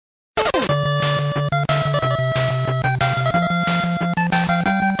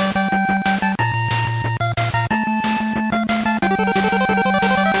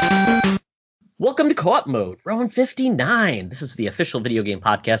co-op mode, Rowan 59. This is the official video game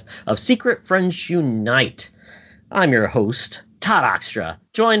podcast of Secret Friends Unite. I'm your host, Todd Oxtra,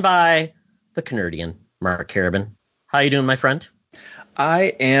 joined by the Canardian, Mark Carabin. How you doing, my friend?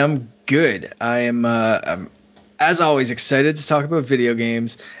 I am good. I'm as always, excited to talk about video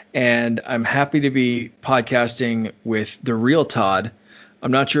games, and I'm happy to be podcasting with the real Todd.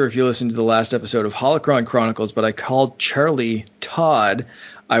 I'm not sure if you listened to the last episode of Holocron Chronicles, but I called Charlie Todd.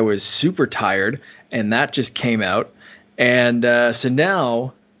 I was super tired, and that just came out. And so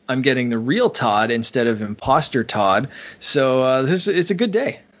now I'm getting the real Todd instead of imposter Todd. So it's a good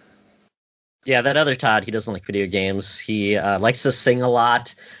day. Yeah, that other Todd, he doesn't like video games. He likes to sing a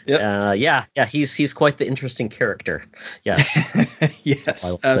lot. Yep. He's quite the interesting character. Yes.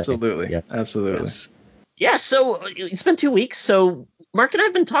 Yes, absolutely. Yeah. Absolutely. Yes. Yeah, so it's been 2 weeks. So Mark and I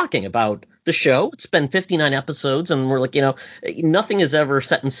have been talking about the show. It's been 59 episodes, and we're like, nothing is ever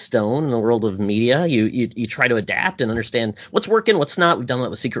set in stone in the world of media. You try to adapt and understand what's working, what's not. We've done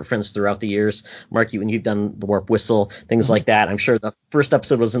that with Secret Friends throughout the years. Mark, you've done the Warp Whistle, things like that. I'm sure the first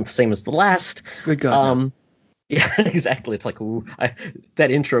episode wasn't the same as the last. Good God. Yeah, exactly. It's like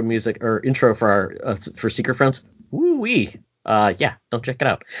that intro music or intro for Secret Friends. Woo-wee. Don't check it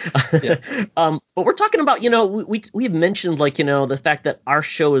out. But we're talking about, we've mentioned the fact that our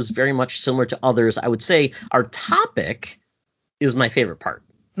show is very much similar to others. I would say our topic is my favorite part.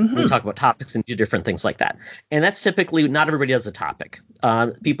 Mm-hmm. We talk about topics and do different things like that. And that's typically not everybody does a topic.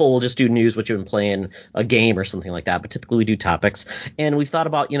 People will just do news, what you've been playing, a game or something like that. But typically we do topics. And we've thought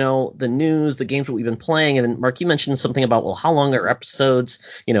about, the news, the games that we've been playing. And Mark, you mentioned something about, well, how long are episodes?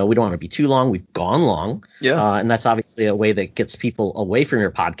 We don't want to be too long. We've gone long. Yeah. And that's obviously a way that gets people away from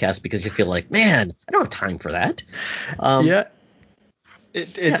your podcast because you feel like, man, I don't have time for that. Yeah.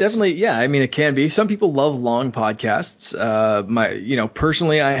 It definitely, I mean, it can be. Some people love long podcasts.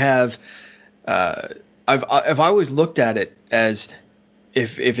 Personally, I have, I've always looked at it as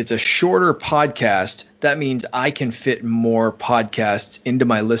if it's a shorter podcast, that means I can fit more podcasts into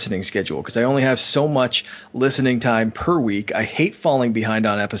my listening schedule because I only have so much listening time per week. I hate falling behind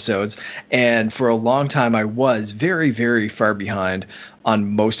on episodes, and for a long time I was very, very far behind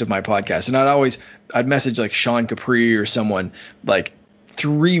on most of my podcasts. And I'd message like Sean Capri or someone like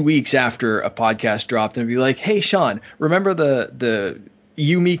 3 weeks after a podcast dropped and be like, hey, Sean, remember the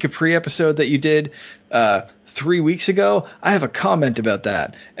You, Me, Capri episode that you did 3 weeks ago? I have a comment about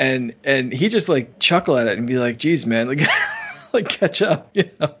that. And he just like chuckle at it and be like, geez, man, like catch up,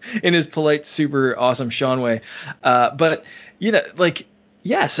 in his polite, super awesome Sean way. So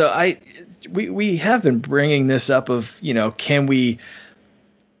we have been bringing this up of, can we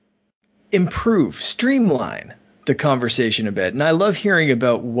improve, streamline the conversation a bit. And I love hearing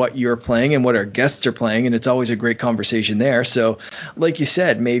about what you're playing and what our guests are playing, and it's always a great conversation there. So like you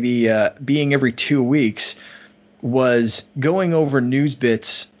said, maybe being every 2 weeks was going over news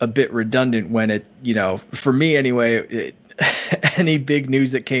bits a bit redundant when it, for me anyway, any big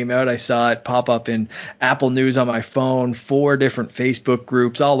news that came out, I saw it pop up in Apple News on my phone, 4 different Facebook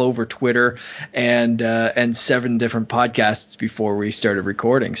groups, all over Twitter, and 7 different podcasts before we started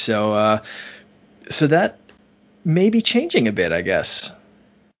recording. So that may be changing a bit, I guess.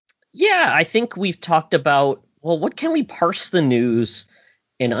 Yeah, I think we've talked about, well, what can we parse the news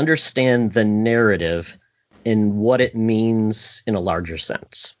and understand the narrative and what it means in a larger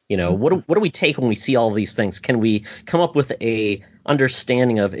sense? What do we take when we see all of these things? Can we come up with a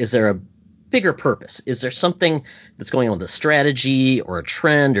understanding of, is there a bigger purpose? Is there something that's going on with a strategy or a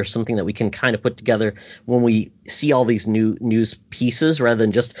trend or something that we can kind of put together when we see all these new news pieces rather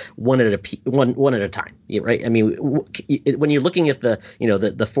than just one at a time, right? I mean, when you're looking at the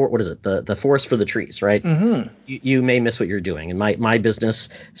forest for the trees, right? Mm-hmm. You may miss what you're doing. In my business,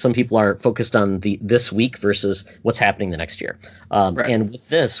 some people are focused on this week versus what's happening the next year. Right. And with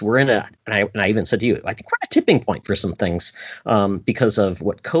this, we're in and I even said to you, I think we're at a tipping point for some things because of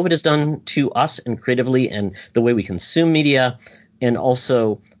what COVID has done to us and creatively and the way we consume media, and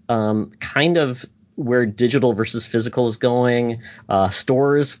also kind of where digital versus physical is going,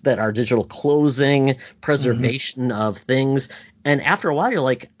 stores that are digital closing, preservation of things. And after a while, you're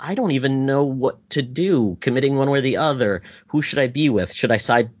like, I don't even know what to do, committing one way or the other. Who should I be with? Should I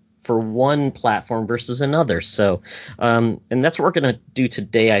side for one platform versus another? So and that's what we're going to do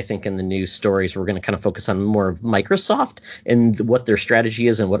today, I think, in the news stories. We're going to kind of focus on more of Microsoft and what their strategy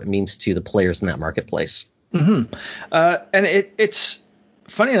is and what it means to the players in that marketplace. Mm-hmm. And it's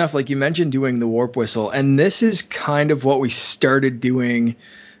funny enough, like you mentioned, doing the Warp Whistle, and this is kind of what we started doing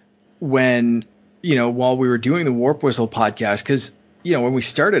when, while we were doing the Warp Whistle podcast, because when we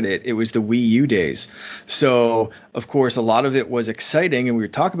started it was the Wii U days. So, of course, a lot of it was exciting and we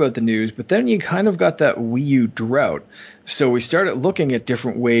would talk about the news, but then you kind of got that Wii U drought. So we started looking at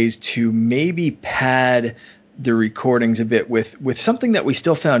different ways to maybe pad the recordings a bit with something that we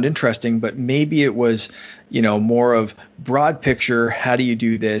still found interesting, but maybe it was, more of broad picture. How do you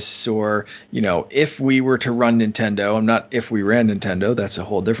do this? Or, if we were to run Nintendo, I'm not if we ran Nintendo, that's a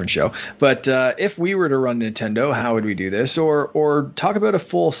whole different show. But if we were to run Nintendo, how would we do this? Or talk about a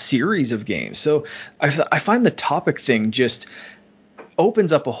full series of games. So I find the topic thing just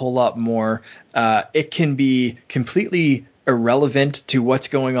opens up a whole lot more. It can be completely irrelevant to what's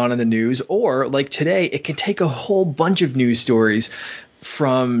going on in the news, or like today, it can take a whole bunch of news stories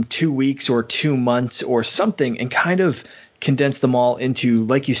from 2 weeks or 2 months or something and kind of condense them all into,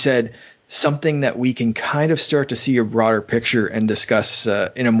 like you said, something that we can kind of start to see a broader picture and discuss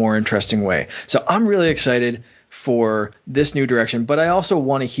in a more interesting way. So I'm really excited for this new direction, but I also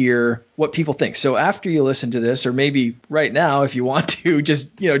want to hear what people think. So after you listen to this, or maybe right now, if you want to,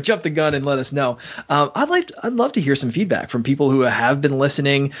 just jump the gun and let us know. I'd love to hear some feedback from people who have been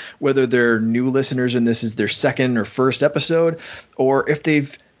listening, whether they're new listeners and this is their second or first episode, or if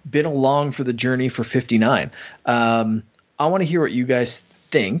they've been along for the journey for 59. I want to hear what you guys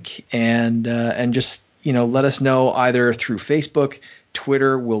think, and just let us know either through Facebook,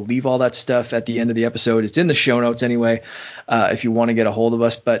 Twitter. We'll leave all that stuff at the end of the episode. It's in the show notes anyway, if you want to get a hold of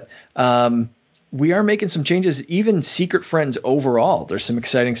us. But we are making some changes, even Secret Friends overall. There's some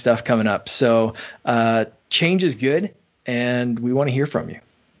exciting stuff coming up. So change is good, and we want to hear from you.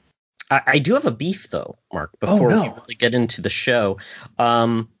 I do have a beef, though, Mark, before we really get into the show.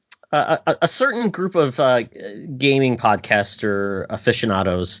 A certain group of gaming podcaster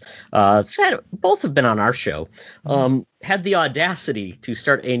aficionados that both have been on our show had the audacity to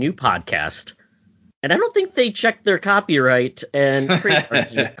start a new podcast, and I don't think they checked their copyright and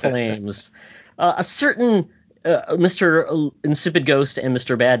trademark claims. A certain Mr. Insipid Ghost and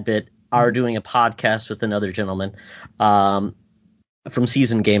Mr. Badbit are doing a podcast with another gentleman from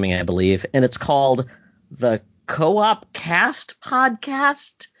Season Gaming, I believe, and it's called the Co-op Cast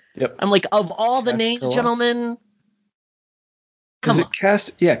Podcast. Yep. I'm like, of all the Cast names, Co-op. Gentlemen, Is it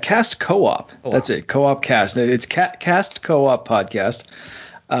Cast? Yeah, Cast Co-op. That's it. Co-op Cast. It's Cast Co-op Podcast.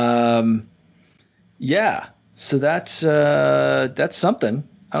 Yeah. So that's something.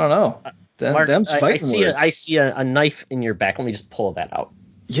 I don't know. Mark, Them's fighting words. I see a knife in your back. Let me just pull that out.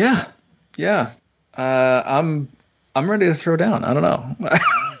 Yeah. I'm ready to throw down. I don't know.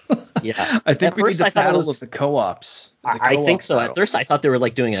 Yeah, I think we need the title of the co-ops. I think so. At first, I thought they were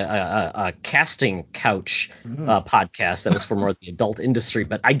like doing a casting couch podcast that was for more of the adult industry,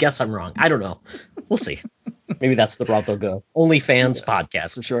 but I guess I'm wrong. I don't know. We'll see. Maybe that's the route they'll go. OnlyFans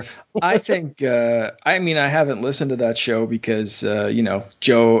podcast. For sure. I think. I haven't listened to that show because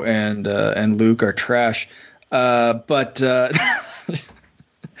Joe and Luke are trash. But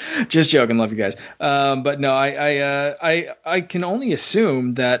just joking. Love you guys. But no, I can only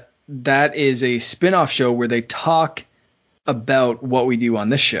assume that is a spin-off show where they talk about what we do on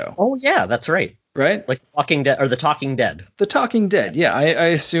this show. Oh yeah, that's right. Right? Like Walking Dead or The Talking Dead. The Talking Dead. Yeah, I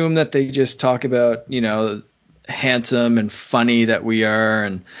assume that they just talk about, handsome and funny that we are,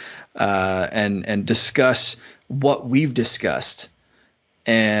 and discuss what we've discussed,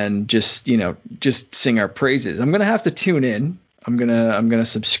 and just sing our praises. I'm gonna have to tune in. I'm gonna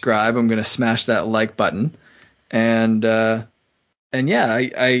subscribe. I'm gonna smash that like button, and yeah,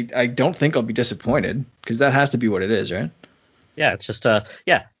 I don't think I'll be disappointed, because that has to be what it is, right? Yeah, it's just the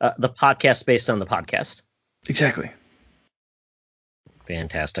podcast based on the podcast. Exactly.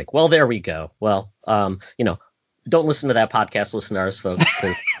 Fantastic. Well, there we go. Well, don't listen to that podcast. Listen to ours, folks.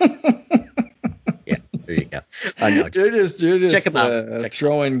 Yeah, there you go. No, you're just check them out.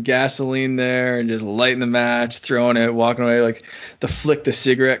 Throwing gasoline there and just lighting the match, throwing it, walking away, like the flick the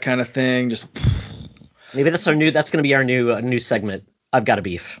cigarette kind of thing. Just maybe that's going to be our new segment. I've got a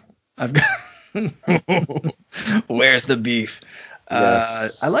beef. Where's the beef?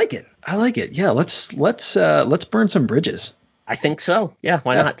 Yes. I like it. Yeah, let's burn some bridges. I think so. Yeah,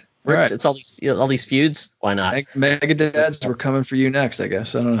 why not? Right. It's all these feuds. Why not? Megadads, we're coming for you next, I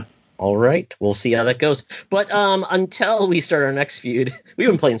guess. I don't know. All right, we'll see how that goes. But until we start our next feud, we've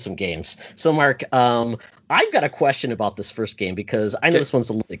been playing some games. So, Mark, I've got a question about this first game, because I know this one's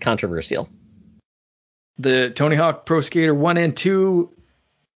a little bit controversial. The Tony Hawk Pro Skater 1 and 2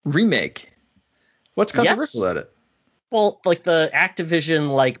 remake. What's controversial about it? Well, like the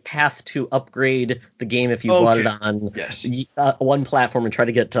Activision path to upgrade the game if you bought it on one platform and try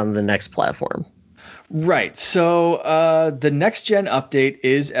to get it on the next platform. Right. So the next gen update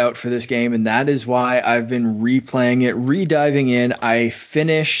is out for this game, and that is why I've been replaying it, rediving in. I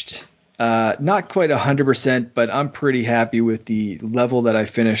finished not quite 100%, but I'm pretty happy with the level that I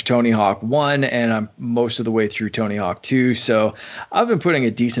finished Tony Hawk 1, and I'm most of the way through Tony Hawk 2. So I've been putting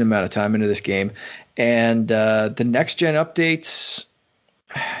a decent amount of time into this game. And the next gen updates,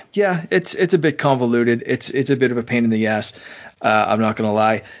 yeah, it's a bit convoluted. It's a bit of a pain in the ass. I'm not going to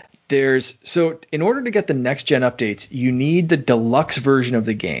lie. So in order to get the next gen updates, you need the deluxe version of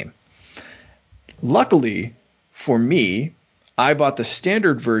the game. Luckily for me, I bought the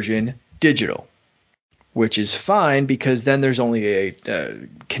standard version digital, which is fine because then there's only a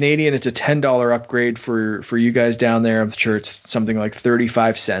Canadian. It's a $10 upgrade for you guys down there. I'm sure it's something like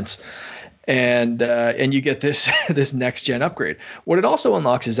 35 cents. And you get this this next gen upgrade. What it also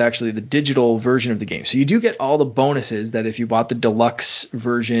unlocks is actually the digital version of the game. So you do get all the bonuses that if you bought the deluxe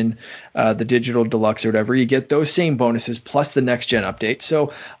version, the digital deluxe or whatever, you get those same bonuses plus the next gen update.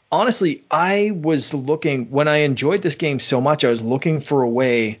 So honestly, I was looking, when I enjoyed this game so much, I was looking for a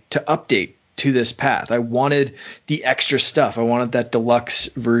way to update to this path. I wanted the extra stuff. I wanted that deluxe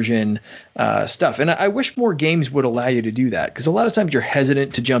version stuff. And I wish more games would allow you to do that, because a lot of times you're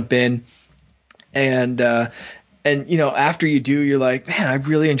hesitant to jump in. And you know, after you do, you're like, man, I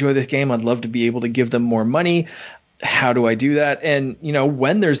really enjoy this game. I'd love to be able to give them more money. How do I do that? And, you know,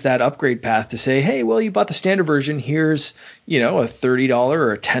 when there's that upgrade path to say, hey, well, you bought the standard version, here's, you know, a $30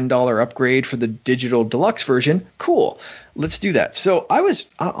 or a $10 upgrade for the digital deluxe version. Cool. Let's do that. So I was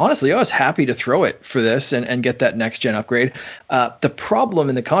happy to throw it for this and get that next gen upgrade. The problem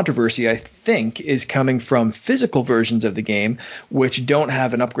and the controversy, I think, is coming from physical versions of the game, which don't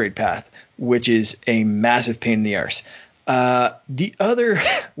have an upgrade path, which is a massive pain in the arse. The other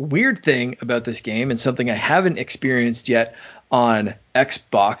weird thing about this game, and something I haven't experienced yet on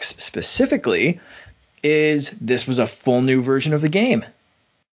Xbox specifically, is this was a full new version of the game.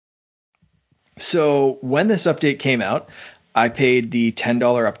 So when this update came out, I paid the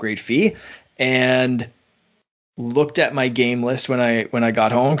 $10 upgrade fee and looked at my game list when I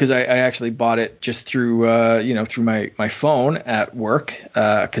got home, because I actually bought it just through through my phone at work,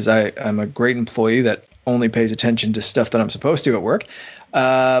 because I'm a great employee that only pays attention to stuff that I'm supposed to at work.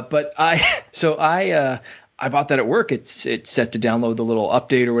 But I bought that at work. It's set to download the little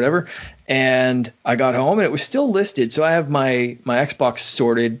update or whatever. And I got home and it was still listed. So I have my Xbox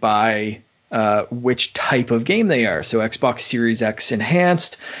sorted by which type of game they are. So Xbox Series X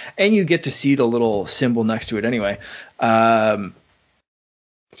enhanced, and you get to see the little symbol next to it anyway.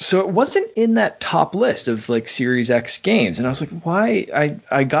 So it wasn't in that top list of like Series X games. And I was like, why?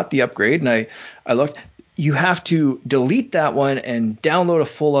 I got the upgrade and I looked. You have to delete that one and download a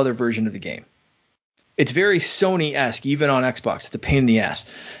full other version of the game. It's very Sony-esque, even on Xbox. It's a pain in the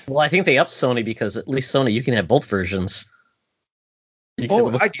ass. Well, I think they upped Sony, because at least Sony, you can have both versions. I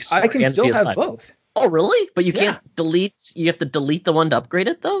can still PS5. Have both. Oh, really? But you can't delete. You have to delete the one to upgrade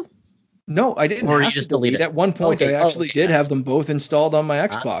it, though? No, I didn't. Or have you just to delete it. At one point, okay. I actually did have them both installed on my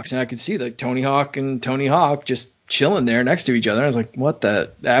Xbox, and I could see the Tony Hawk and Tony Hawk just chilling there next to each other. I was like, what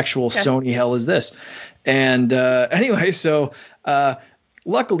the actual Sony hell is this? And anyway, so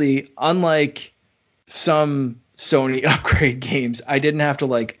luckily, unlike some Sony upgrade games, I didn't have to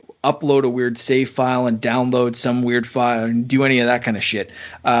like upload a weird save file and download some weird file and do any of that kind of shit.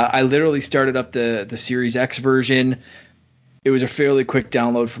 I literally started up the Series X version. It was a fairly quick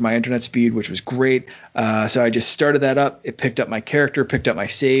download for my internet speed, which was great. So I just started that up. It picked up my character, picked up my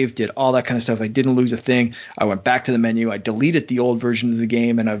save, did all that kind of stuff. I didn't lose a thing. I went back to the menu. I deleted the old version of the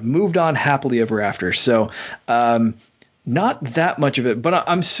game, and I've moved on happily ever after. So not that much of it, but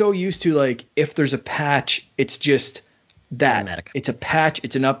I'm so used to, like, if there's a patch, it's just that. Automatic. It's a patch.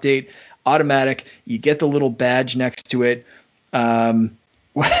 It's an update. Automatic. You get the little badge next to it.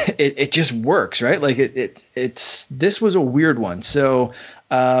 It just works, right? Like this was a weird one. So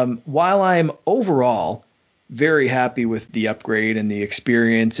while I'm overall very happy with the upgrade and the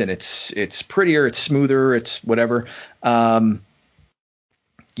experience, and it's prettier, it's smoother, it's whatever. Yeah,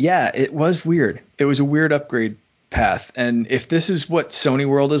 it was weird. It was a weird upgrade path, and if this is what Sony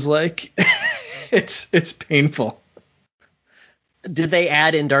World is like, it's painful. Did they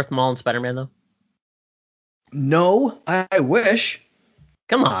add in Darth Maul and Spider-Man though? No, I wish.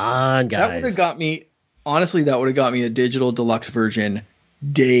 Come on, guys. That would have got me, honestly, a digital deluxe version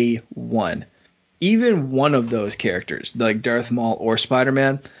day one. Even one of those characters, like Darth Maul or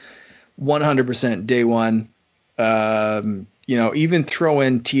Spider-Man, 100% day one. Even throw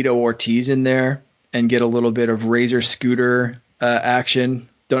in Tito Ortiz in there and get a little bit of Razor Scooter action.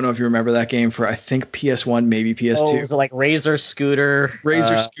 Don't know if you remember that game for, I think, PS1, maybe PS2. Oh, was it like Razor Scooter?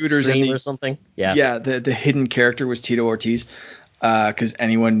 Razor Scooters Stream or something? Yeah. Yeah, the hidden character was Tito Ortiz, because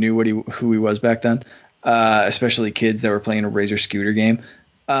anyone knew who he was back then, especially kids that were playing a Razor Scooter game.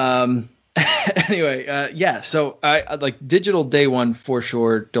 Anyway, yeah, so I like digital day one for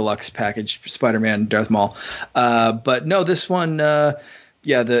sure, deluxe package, Spider-Man, Darth Maul. But no, this one,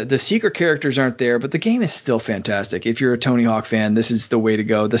 yeah, the secret characters aren't there, but the game is still fantastic. If you're a Tony Hawk fan, this is the way to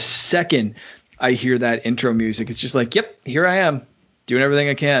go. The second I hear that intro music, it's just like, yep, here I am, doing everything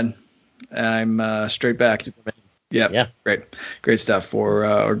I can. I'm straight back. Yeah, great stuff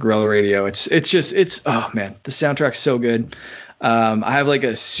for Guerrilla Radio. It's oh man, the soundtrack's so good. I have like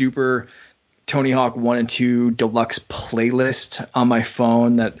a super Tony Hawk 1 and 2 deluxe playlist on my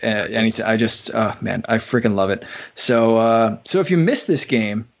phone that anytime I just man, I freaking love it. So if you missed this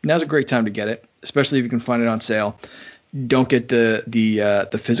game, now's a great time to get it, especially if you can find it on sale. Don't get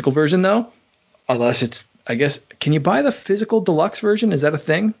the physical version though, unless it's, I guess, can you buy the physical deluxe version? Is that a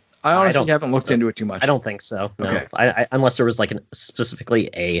thing? I honestly haven't looked into it too much. I don't think so. No. Okay. I unless there was like specifically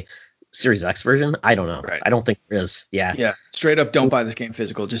a Series X version. I don't know. Right. I don't think there is. Yeah. Yeah. Straight up, don't buy this game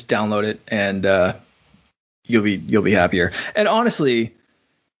physical. Just download it, and you'll be happier. And honestly,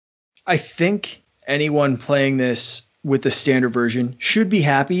 I think anyone playing this with the standard version should be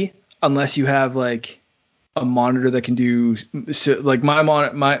happy, unless you have like a monitor that can do, so like my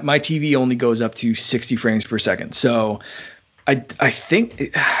TV only goes up to 60 frames per second. So I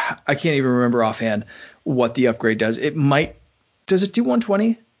think, I can't even remember offhand what the upgrade does. Does it do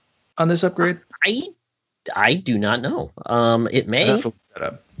 120 on this upgrade? I do not know. It may. I have to look that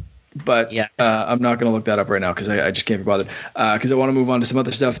up. But yeah, I'm not going to look that up right now because I just can't be bothered. Because I want to move on to some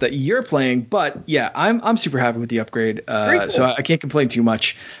other stuff that you're playing. But yeah, I'm super happy with the upgrade. Cool. So I can't complain too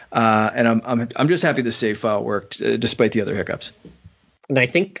much. And I'm just happy the save file worked despite the other hiccups. And I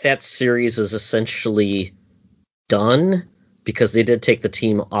think that series is essentially done, because they did take the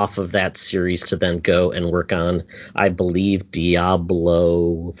team off of that series to then go and work on, I believe,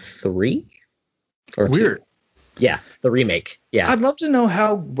 Diablo 3 or Weird. 2. Yeah, the remake. Yeah, I'd love to know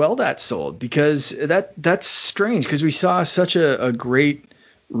how well that sold, because that's strange, because we saw such a great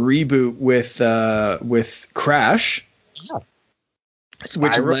reboot with Crash,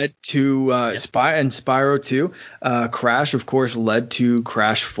 which led to Spyro 2. Crash, of course, led to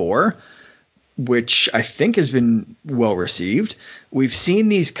Crash 4, which I think has been well received. We've seen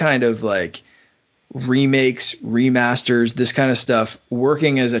these kind of like remakes, remasters, this kind of stuff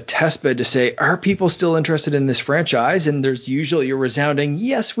working as a test bed to say, are people still interested in this franchise? And there's usually a resounding,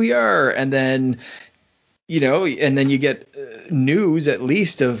 yes, we are. And then, and then you get news at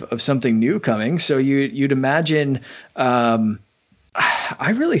least of something new coming. So you'd imagine, I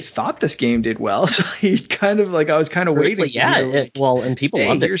really thought this game did well. So I was kind of waiting. Yeah. And people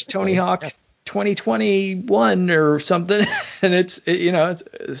loved it. Here's Tony Hawk 2021 or something, and it's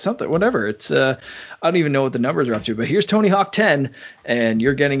something, whatever. It's I don't even know what the numbers are up to, but here's Tony Hawk 10, and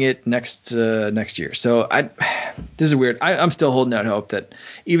you're getting it next year. So this is weird. I'm still holding out hope that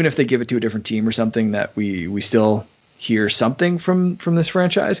even if they give it to a different team or something, that we still hear something from this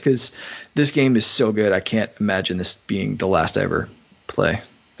franchise, because this game is so good. I can't imagine this being the last I ever play.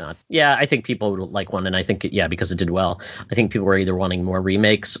 Yeah, I think people would like one, and I think because it did well, I think people were either wanting more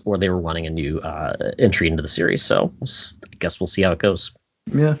remakes or they were wanting a new entry into the series. So I guess we'll see how it goes.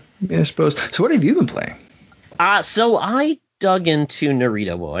 Yeah, I suppose. So what have you been playing? So I dug into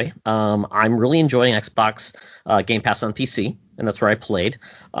Naruto Boy. I'm really enjoying Xbox Game Pass on PC, and that's where I played.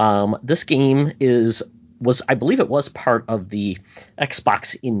 This game I believe it was part of the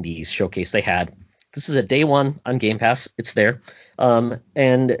Xbox Indies showcase they had. This is a day one on Game Pass. It's there.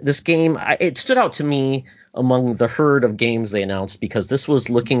 And this game, it stood out to me among the herd of games they announced, because this was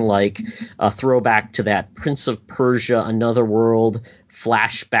looking like a throwback to that Prince of Persia, Another World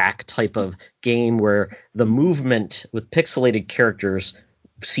flashback type of game where the movement with pixelated characters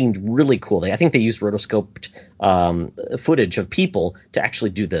seemed really cool. I think they used rotoscoped footage of people to actually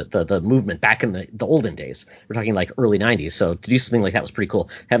do the movement back in the olden days. We're talking like early 90s. So to do something like that was pretty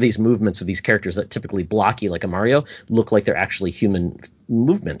cool. Have these movements of these characters that typically block you like a Mario look like they're actually human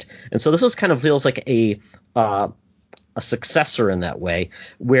movement. And so this was kind of feels like a successor in that way,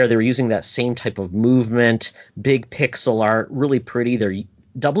 where they were using that same type of movement, big pixel art, really pretty. They're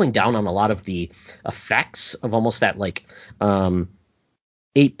doubling down on a lot of the effects of almost that like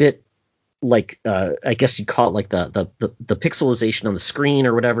 8-bit I guess you call it like the pixelization on the screen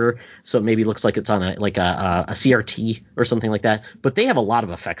or whatever, so it maybe looks like it's on a CRT or something like that. But they have a lot of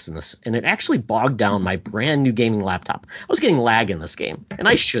effects in this, and it actually bogged down my brand new gaming laptop. I was getting lag in this game, and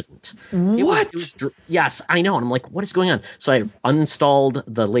I shouldn't. What? Yes, I know. And I'm like, what is going on? So I uninstalled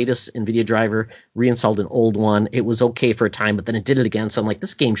the latest NVIDIA driver, reinstalled an old one. It was okay for a time, but then it did it again. So I'm like,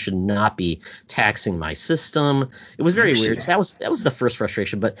 this game should not be taxing my system. It was very weird. So that was the first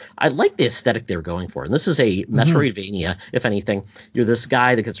frustration. But I like the aesthetic they were going for. And this is a Metroidvania, if anything. You're this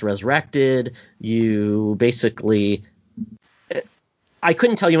guy that gets resurrected. You basically... I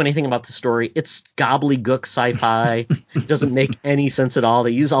couldn't tell you anything about the story. It's gobbledygook sci-fi. It doesn't make any sense at all.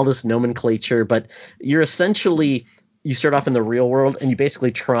 They use all this nomenclature, but you're essentially... You start off in the real world, and you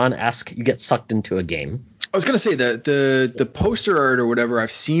basically Tron-esque. You get sucked into a game. I was gonna say the poster art or whatever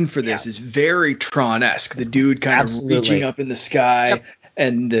I've seen for this is very Tron-esque. The dude kind of reaching up in the sky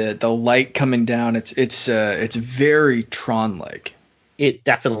and the light coming down. It's very Tron-like. It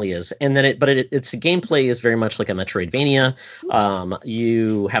definitely is, and then its gameplay is very much like a Metroidvania.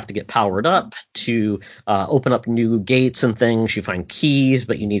 You have to get powered up to open up new gates and things. You find keys,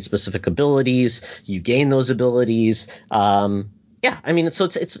 but you need specific abilities. You gain those abilities. I mean, so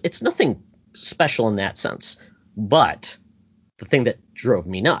it's nothing special in that sense. But the thing that drove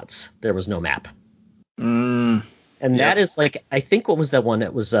me nuts, there was no map. And that is like, I think, what was that one?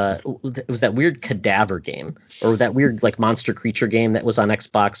 It was that weird cadaver game, or that weird like monster creature game that was on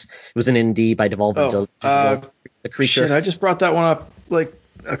Xbox. It was an indie by Devolver. The creature. Shit, I just brought that one up like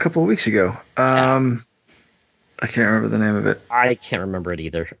a couple of weeks ago. I can't remember the name of it. I can't remember it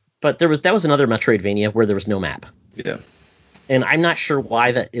either. But that was another Metroidvania where there was no map. Yeah. And I'm not sure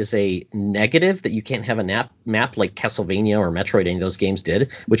why that is a negative, that you can't have a map like Castlevania or Metroid, any of those games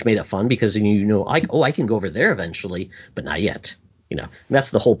did, which made it fun because I can go over there eventually, but not yet. And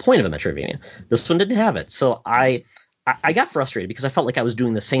that's the whole point of a Metroidvania. This one didn't have it, so I got frustrated because I felt like I was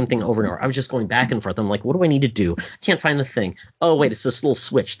doing the same thing over and over. I was just going back and forth. I'm like, what do I need to do? I can't find the thing. Oh wait, it's this little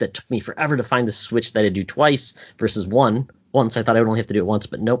switch that took me forever to find the switch that I do twice versus once. I thought I would only have to do it once,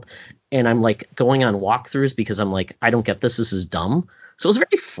 but nope. And I'm like going on walkthroughs because I'm like, I don't get this. This is dumb. So it was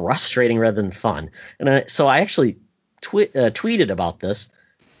very frustrating rather than fun. And so I actually tweeted about this,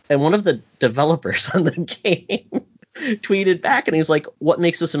 and one of the developers on the game tweeted back, and he was like, what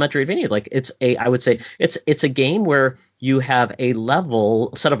makes this a Metroidvania? Like, I would say it's a game where you have a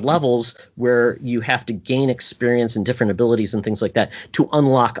set of levels where you have to gain experience and different abilities and things like that to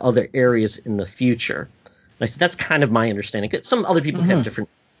unlock other areas in the future. And I said, that's kind of my understanding. Some other people have different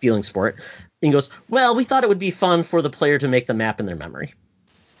feelings for it. And he goes, well, we thought it would be fun for the player to make the map in their memory.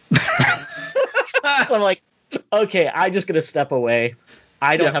 I'm like, okay, I'm just going to step away.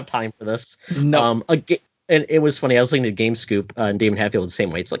 I don't have time for this. No. And it was funny. I was listening to Game Scoop and Damon Hatfield the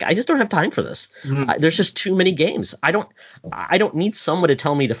same way. It's like, I just don't have time for this. There's just too many games. I don't need someone to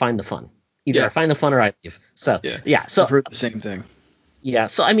tell me to find the fun. Either I find the fun or I leave. So so I've heard the same thing. Yeah,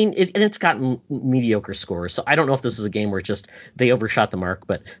 so I mean, it's gotten mediocre scores. So I don't know if this is a game where just they overshot the mark,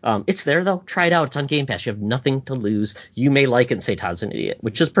 but it's there though. Try it out. It's on Game Pass. You have nothing to lose. You may like it and say Todd's an idiot,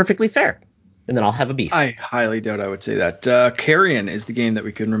 which is perfectly fair. And then I'll have a beef. I highly doubt I would say that. Carrion is the game that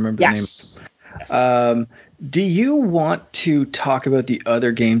we couldn't remember the name. Yes. Do you want to talk about the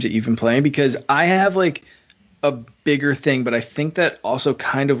other games that you've been playing? Because I have like a bigger thing, but I think that also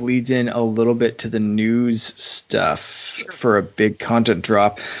kind of leads in a little bit to the news stuff for a big content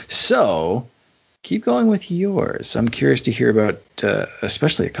drop. So keep going with yours. I'm curious to hear about,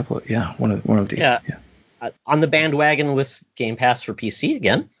 especially a couple of, one of these. Yeah. On the bandwagon with Game Pass for PC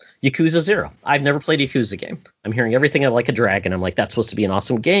again, Yakuza 0. I've never played a Yakuza game. I'm hearing everything I like a dragon. I'm like, that's supposed to be an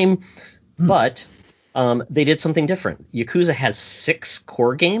awesome game, but they did something different. Yakuza has 6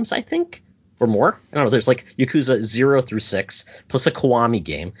 core games, I think, or more. I don't know. There's like Yakuza 0 through 6, plus a Kiwami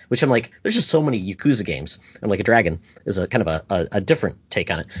game, which I'm like, there's just so many Yakuza games. And Like a Dragon is a kind of a different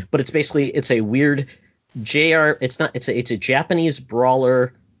take on it. But it's a weird it's a Japanese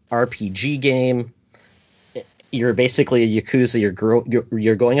brawler RPG game. You're basically a Yakuza.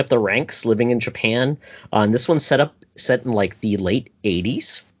 You're going up the ranks, living in Japan. And this one's set in like the late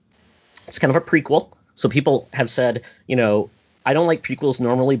 80s. It's kind of a prequel. So people have said, I don't like prequels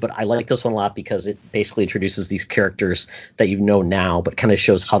normally, but I like this one a lot because it basically introduces these characters that you know now, but kind of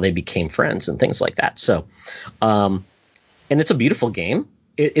shows how they became friends and things like that. So, and it's a beautiful game.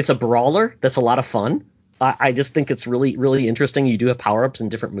 It's a brawler that's a lot of fun. I just think it's really, really interesting. You do have power-ups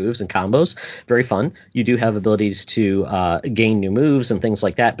and different moves and combos. Very fun. You do have abilities to gain new moves and things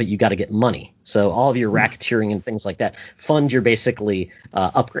like that, but you got to get money. So all of your racketeering and things like that fund your basically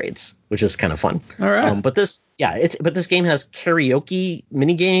upgrades, which is kind of fun. All right. But this game has karaoke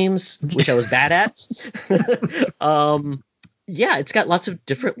mini games, which I was bad at. Yeah, it's got lots of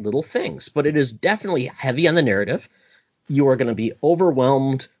different little things, but it is definitely heavy on the narrative. You are going to be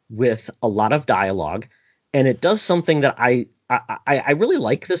overwhelmed with a lot of dialogue, and it does something that I really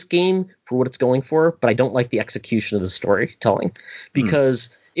like this game for what it's going for, but I don't like the execution of the storytelling,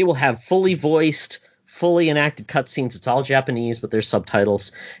 because it will have fully voiced, fully enacted cutscenes. It's all Japanese, but there's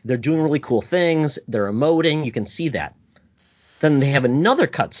subtitles. They're doing really cool things. They're emoting. You can see that. Then they have another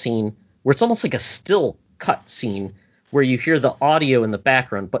cutscene where it's almost like a still cutscene, where you hear the audio in the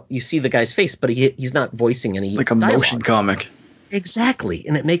background, but you see the guy's face, but he's not voicing any like a dialogue. motion comic. Exactly,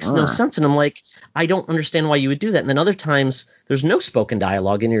 and it makes no sense. And I'm like, I don't understand why you would do that. And then other times, there's no spoken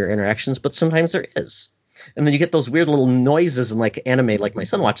dialogue in your interactions, but sometimes there is. And then you get those weird little noises in like anime, like my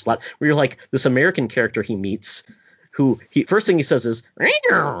son watches a lot, where you're like this American character he meets, who first thing he says is,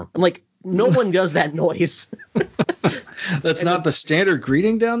 I'm like, no one does that noise. That's not the standard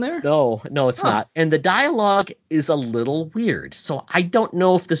greeting down there? No, it's not. And the dialogue is a little weird. So I don't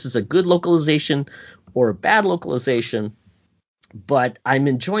know if this is a good localization or a bad localization, but I'm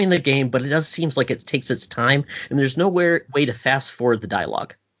enjoying the game, but it does seems like it takes its time, and there's no way to fast forward the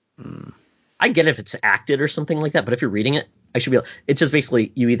dialogue. I get if it's acted or something like that, but if you're reading it, it's just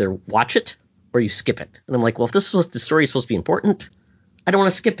basically you either watch it or you skip it. And I'm like, well, if this was the story is supposed to be important, I don't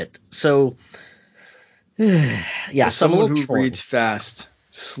want to skip it. So yeah, as someone who reads fast,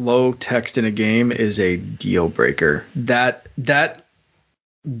 slow text in a game is a deal breaker. That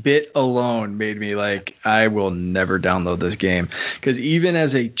bit alone made me like, I will never download this game, because even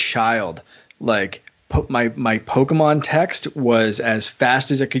as a child, like my Pokemon text was as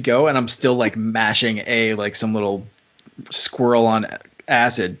fast as it could go, and I'm still like mashing A like some little squirrel on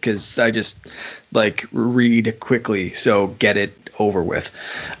acid, because I just like read quickly, so get it over with.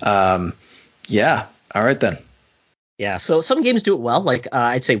 Yeah. All right, then. Yeah, so some games do it well. Like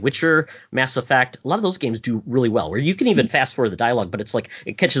I'd say Witcher, Mass Effect, a lot of those games do really well, where you can even fast forward the dialogue, but it's like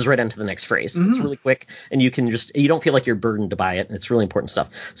it catches right onto the next phrase. It's really quick, and you don't feel like you're burdened to buy it, and it's really important stuff.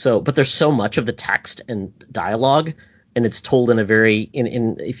 So, but there's so much of the text and dialogue, and it's told in a very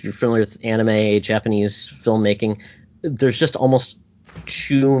if you're familiar with anime, Japanese filmmaking, there's just almost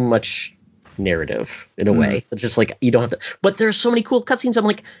too much narrative in a way. It's just like you don't have to, but there's so many cool cutscenes. I'm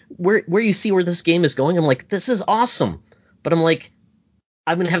like, where you see where this game is going, I'm like, this is awesome, but I'm like,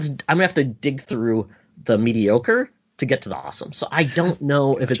 I'm gonna have to dig through the mediocre to get to the awesome. So I don't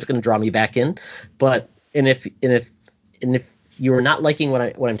know if it's gonna draw me back in, but if you're not liking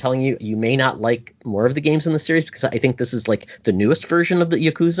what I'm telling you, you may not like more of the games in the series, because I think this is like the newest version of the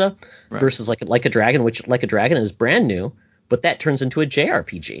Yakuza versus like a Dragon, which Like a Dragon is brand new. But that turns into a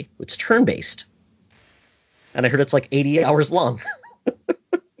JRPG. It's turn-based. And I heard it's like 80 hours long.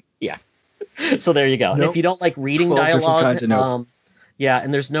 Yeah. So there you go. And if you don't like reading dialogue,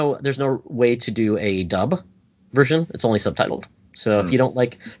 and there's no way to do a dub version. It's only subtitled. So if you don't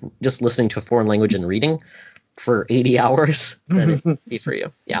like just listening to a foreign language and reading for 80 hours, then it'd be for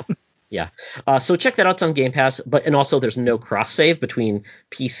you. Yeah. Yeah. So check that out. It's on Game Pass. And also there's no cross-save between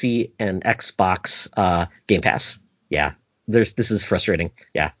PC and Xbox Game Pass. Yeah. This is frustrating.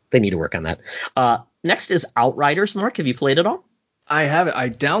 Yeah, they need to work on that. Next is Outriders. Mark, have you played it all? I haven't. I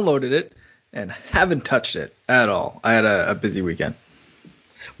downloaded it and haven't touched it at all. I had a busy weekend.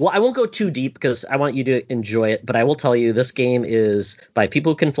 Well, I won't go too deep because I want you to enjoy it, but I will tell you this game is by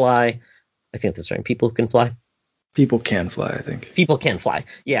People Who Can Fly. I think that's right. People Who Can Fly. People Can Fly, I think. People Can Fly.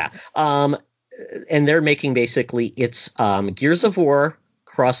 Yeah. And they're making basically it's Gears of War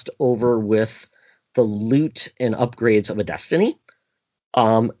crossed over with the loot and upgrades of a Destiny.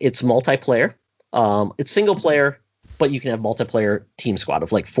 It's multiplayer. It's single player, but you can have multiplayer team squad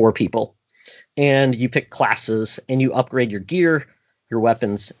of like 4 people. And you pick classes and you upgrade your gear, your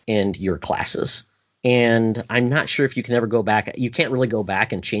weapons, and your classes. And I'm not sure if you can ever go back. You can't really go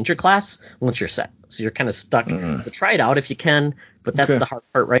back and change your class once you're set. So you're kind of stuck. So try it out if you can. But that's the hard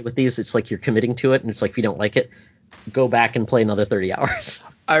part, right? With these, it's like you're committing to it. And it's like if you don't like it, go back and play another 30 hours.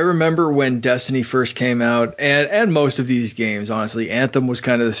 I remember when Destiny first came out, and most of these games, honestly, Anthem was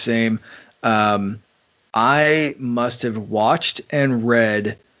kind of the same. I must have watched and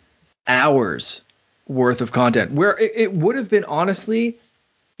read hours worth of content, where it would have been honestly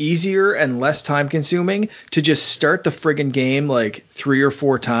easier and less time consuming to just start the friggin' game like 3 or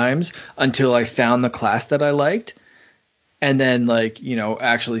 4 times until I found the class that I liked. and then like,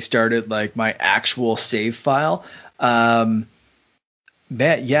 actually started like my actual save file. Man,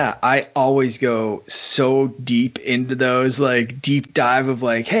 yeah, I always go so deep into those, like deep dive of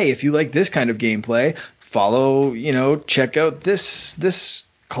like, hey, if you like this kind of gameplay, follow, check out this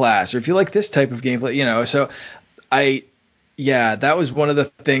class, or if you like this type of gameplay, so that was one of the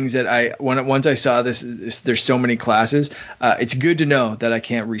things that once I saw this, there's so many classes. It's good to know that I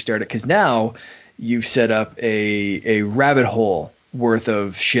can't restart it, because now you've set up a rabbit hole worth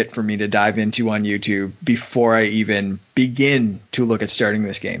of shit for me to dive into on YouTube before I even begin to look at starting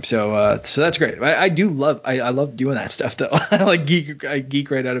this game. So that's great. I love doing that stuff though. I geek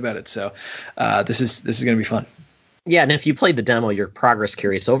right out about it. So this is going to be fun. Yeah, and if you played the demo, your progress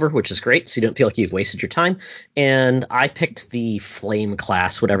carries over, which is great, so you don't feel like you've wasted your time. And I picked the flame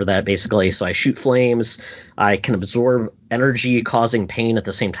class, whatever that basically. So I shoot flames. I can absorb energy causing pain at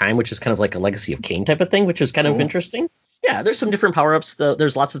the same time, which is kind of like a Legacy of Kain type of thing, which is kind of interesting. Yeah, there's some different power-ups.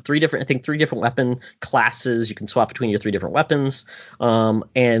 There's lots of three different weapon classes. You can swap between your 3 different weapons.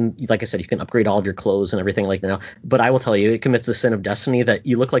 And like I said, you can upgrade all of your clothes and everything like that. But I will tell you, it commits the sin of destiny that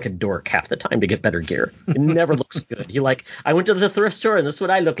you look like a dork half the time to get better gear. It never looks good. You're like, I went to the thrift store and this is what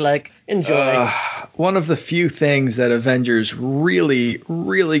I look like. Enjoy. One of the few things that Avengers really,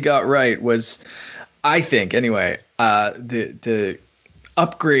 really got right was, I think anyway, the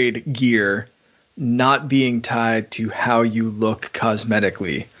upgrade gear not being tied to how you look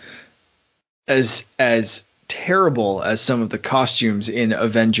cosmetically. As terrible as some of the costumes in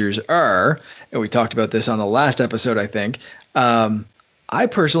Avengers are, and we talked about this on the last episode, I think, I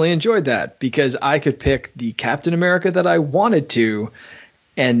personally enjoyed that, because I could pick the Captain America that I wanted to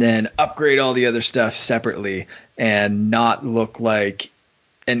and then upgrade all the other stuff separately and not look like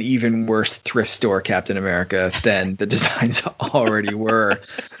an even worse thrift store Captain America than the designs already were.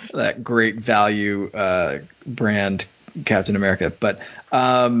 That great value brand Captain America. But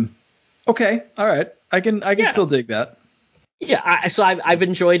okay, all right, I can still dig that. Yeah, so I've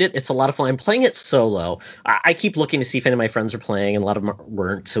enjoyed it. It's a lot of fun. I'm playing it solo. I keep looking to see if any of my friends are playing, and a lot of them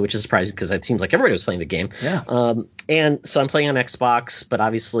weren't, so which is surprising because it seems like everybody was playing the game. Yeah. And so I'm playing on Xbox, but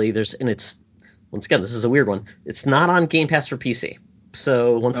obviously it's once again, this is a weird one. It's not on Game Pass for PC.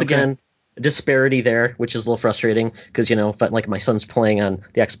 So once again, a disparity there, which is a little frustrating because, if like my son's playing on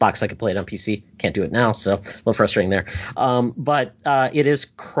the Xbox, I could play it on PC. Can't do it now, so a little frustrating there. But it is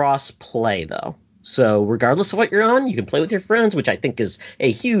cross-play, though. So regardless of what you're on, you can play with your friends, which I think is a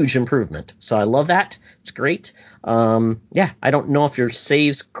huge improvement. So I love that. It's great. I don't know if your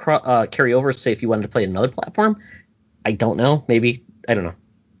saves carry over, say if you wanted to play another platform. I don't know. Maybe. I don't know.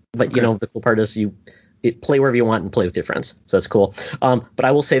 But, the cool part is play wherever you want and play with your friends. So that's cool. But I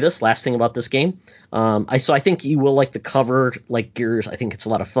will say this last thing about this game. I think you will like the cover, like Gears. I think it's a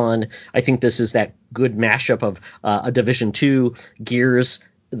lot of fun. I think this is that good mashup of a Division 2, Gears,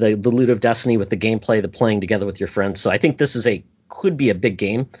 the Loot of Destiny with the gameplay, the playing together with your friends. So I think this could be a big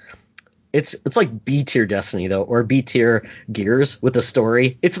game. It's like B tier Destiny though, or B tier Gears with a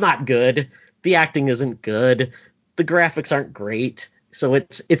story. It's not good. The acting isn't good. The graphics aren't great. So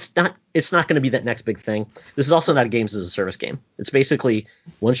it's not going to be that next big thing. This is also not a games as a service game. It's basically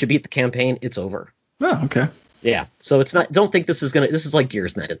once you beat the campaign, it's over. Oh, okay. Yeah. So it's not. Don't think this is like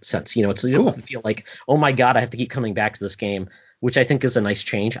Gears in that sense. You don't have to feel like, oh my god, I have to keep coming back to this game, which I think is a nice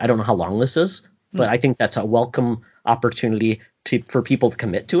change. I don't know how long this is, but I think that's a welcome opportunity for people to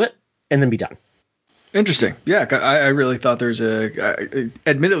commit to it and then be done. Interesting. Yeah, I really thought I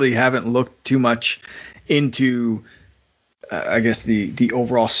admittedly haven't looked too much into I guess the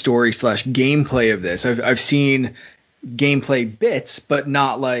overall story / gameplay of this. I've seen gameplay bits, but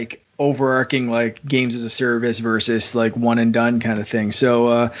not like overarching like games as a service versus like one and done kind of thing.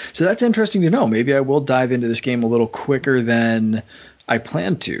 So that's interesting to know. Maybe I will dive into this game a little quicker than I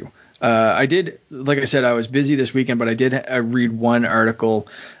planned to. I did, like I said, I was busy this weekend, but I did read one article.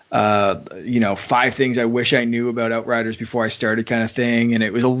 5 things I wish I knew about Outriders before I started kind of thing. And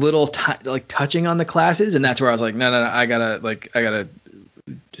it was a little like touching on the classes. And that's where I was like, no, I gotta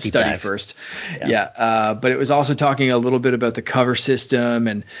study first. Yeah. But it was also talking a little bit about the cover system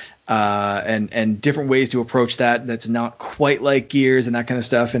and different ways to approach that. That's not quite like Gears and that kind of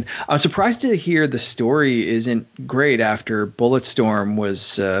stuff. And I was surprised to hear the story isn't great after Bulletstorm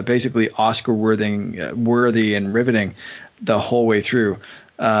was basically Oscar worthy and riveting the whole way through.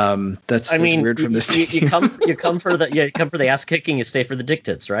 That's weird from this team. You come for the ass kicking, you stay for the dick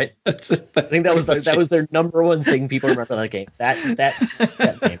tits, right? I think that was their number one thing people remember that game. That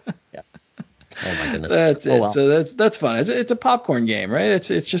game. Yeah. Oh my goodness. That's it. Well. So that's fun. It's a popcorn game, right? It's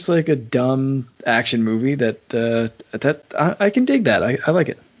just like a dumb action movie that I can dig that. I like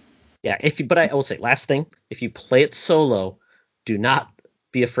it. Yeah, but I will say, last thing, if you play it solo, do not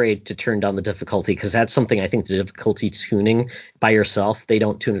be afraid to turn down the difficulty, because that's something I think the difficulty tuning by yourself, they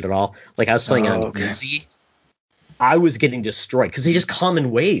don't tune it at all. Like I was playing on easy, I was getting destroyed because they just come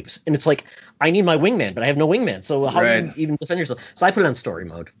in waves, and it's like, I need my wingman, but I have no wingman, so how do you even defend yourself? So I put it on story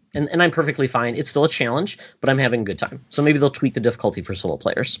mode, and I'm perfectly fine. It's still a challenge, but I'm having a good time. So maybe they'll tweak the difficulty for solo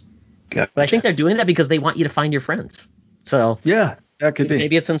players. Gotcha. But I think they're doing that because they want you to find your friends. So yeah, that could be.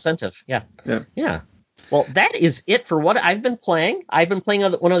 Maybe it's incentive. Yeah. Well, that is it for what I've been playing. I've been playing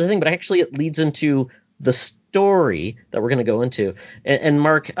one other thing, but actually it leads into the story that we're going to go into. And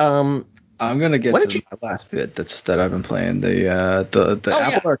Mark, I'm gonna get to my last bit that I've been playing, the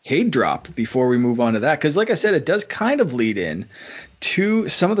Apple Arcade drop, before we move on to that, because like I said, it does kind of lead in to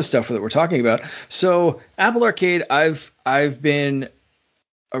some of the stuff that we're talking about. So Apple Arcade, I've been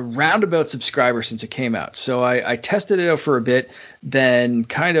a roundabout subscriber since it came out. So I tested it out for a bit, then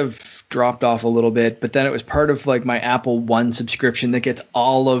kind of dropped off a little bit, but then it was part of like my Apple One subscription that gets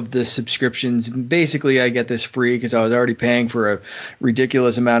all of the subscriptions. Basically, I get this free because I was already paying for a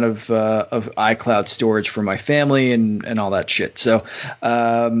ridiculous amount of iCloud storage for my family and all that shit. So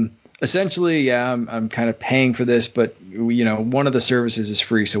essentially, yeah, I'm kind of paying for this, but one of the services is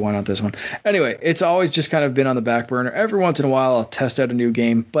free, so why not this one? Anyway, it's always just kind of been on the back burner. Every once in a while, I'll test out a new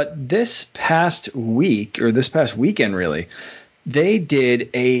game, but this past weekend, really, they did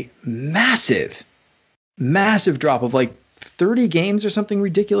a massive drop of like 30 games or something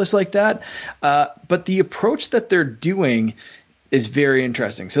ridiculous like that. But the approach that they're doing is very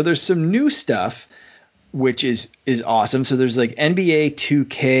interesting. So there's some new stuff, which is awesome. So there's like NBA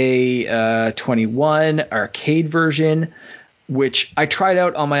 2K 21 arcade version, which I tried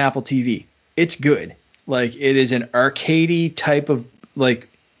out on my Apple TV. It's good. Like, it is an arcadey type of like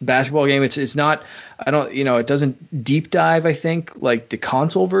basketball game. It's not, it doesn't deep dive, I think, like the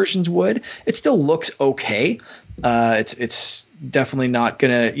console versions would. It still looks okay. It's definitely not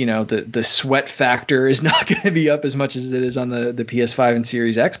gonna, the sweat factor is not gonna be up as much as it is on the PS5 and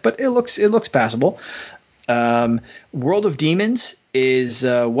Series X, but it looks passable. World of Demons is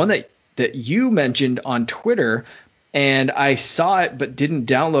one that you mentioned on Twitter, and I saw it but didn't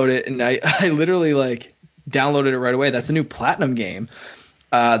download it, and I literally like downloaded it right away. That's a new Platinum game.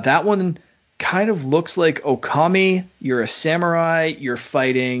 That one kind of looks like Okami. You're a samurai. You're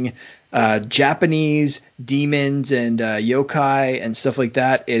fighting Japanese demons and yokai and stuff like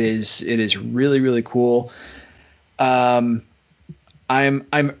that. It is really, really cool. I'm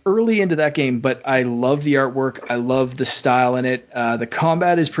early into that game, but I love the artwork. I love the style in it. The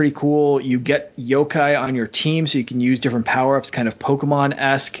combat is pretty cool. You get yokai on your team, so you can use different power-ups, kind of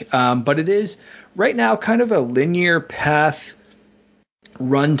Pokemon-esque. But it is right now kind of a linear path,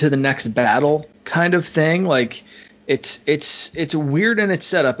 run to the next battle kind of thing. Like, it's weird in its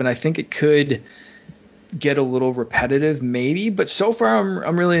setup, and I think it could get a little repetitive maybe, but so far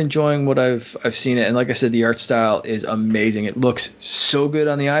I'm really enjoying what I've seen it. And like I said, the art style is amazing. It looks so good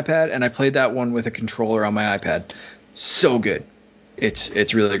on the iPad, and I played that one with a controller on my iPad. So good.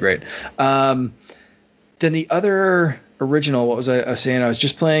 It's really great. Then the other original, what was I saying? I was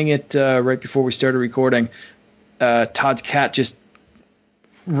just playing it right before we started recording. Todd's cat just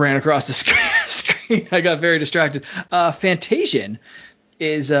ran across the screen. I got very distracted. Fantasian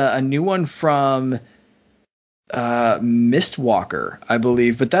is a new one from Mistwalker, I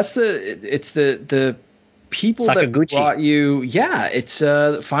believe, but it's the people Sakaguchi. That brought you. Yeah, it's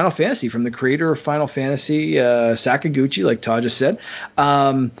Final Fantasy, from the creator of Final Fantasy, Sakaguchi, like Todd just said.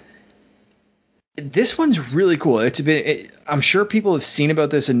 This one's really cool. I'm sure people have seen about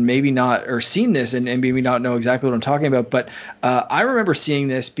this and maybe not, or seen this and maybe not know exactly what I'm talking about. But I remember seeing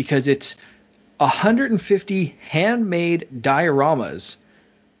this because it's 150 handmade dioramas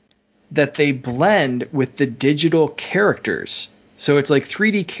that they blend with the digital characters. So it's like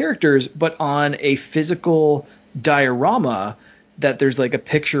 3D characters, but on a physical diorama that there's like a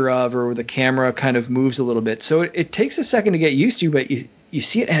picture of, or the camera kind of moves a little bit. So it takes a second to get used to, but you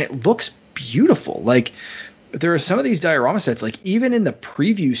see it and it looks beautiful. Like, there are some of these diorama sets, like even in the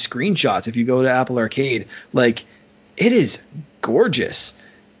preview screenshots, if you go to Apple Arcade, like, it is gorgeous.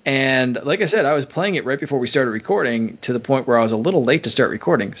 And like I said, I was playing it right before we started recording, to the point where I was a little late to start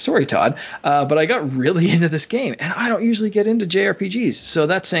recording. Sorry, Todd. But I got really into this game, and I don't usually get into JRPGs, so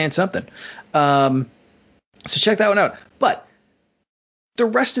that's saying something. So check that one out. But the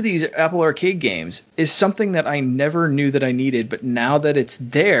rest of these Apple Arcade games is something that I never knew that I needed, but now that it's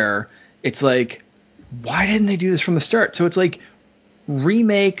there, it's like, why didn't they do this from the start? So it's like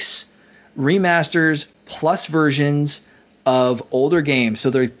remakes, remasters, plus versions of older games. So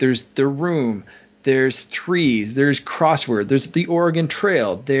there's The Room, there's Threes, there's Crossword, there's the Oregon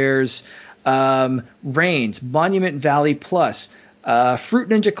Trail, there's Reigns, Monument Valley Plus, Fruit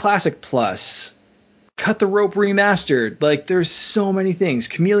Ninja Classic Plus, Cut the Rope Remastered. Like, there's so many things.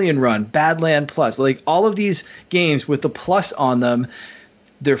 Chameleon Run, Badland Plus. Like, all of these games with the plus on them,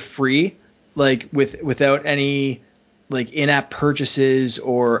 they're free, like without any like in-app purchases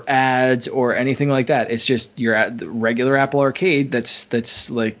or ads or anything like that. It's just you're at the regular Apple Arcade.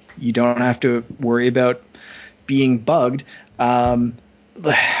 That's like, you don't have to worry about being bugged.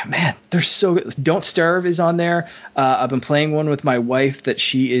 Man, they're so good. Don't Starve is on there. I've been playing one with my wife that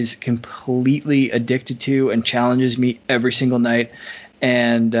she is completely addicted to and challenges me every single night.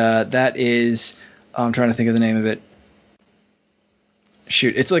 And that is, I'm trying to think of the name of it.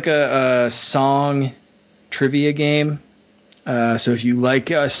 Shoot, it's like a song trivia game. So if you like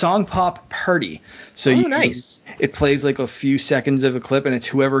Song Pop Party, so nice. It plays like a few seconds of a clip, and it's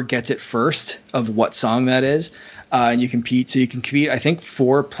whoever gets it first of what song that is. And you compete. So you can compete. I think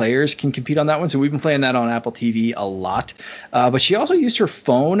 4 players can compete on that one. So we've been playing that on Apple TV a lot. But she also used her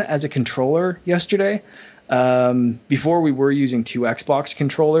phone as a controller yesterday. Before we were using 2 Xbox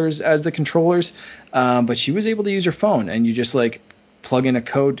controllers as the controllers, but she was able to use her phone, and you just like plug in a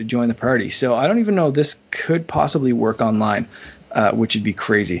code to join the party. So I don't even know, this could possibly work online, which would be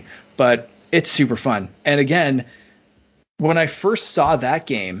crazy, but it's super fun. And again, when I first saw that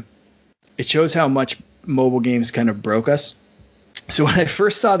game, it shows how much mobile games kind of broke us. So when I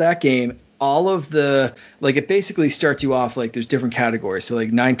first saw that game, all of the, like, it basically starts you off like there's different categories. So like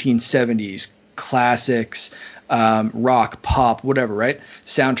 1970s classics, rock, pop, whatever, right?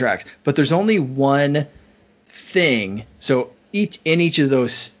 Soundtracks. But there's only one thing. So in each of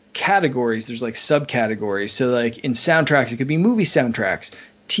those categories, there's like subcategories. So like in soundtracks, it could be movie soundtracks,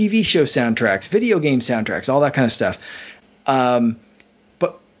 TV show soundtracks, video game soundtracks, all that kind of stuff.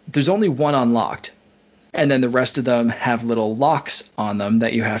 But there's only one unlocked. And then the rest of them have little locks on them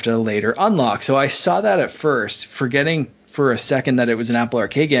that you have to later unlock. So I saw that at first, forgetting for a second that it was an Apple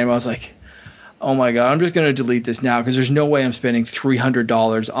Arcade game. I was like, oh my God, I'm just going to delete this now, because there's no way I'm spending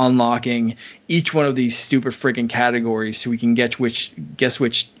 $300 unlocking each one of these stupid freaking categories so we can guess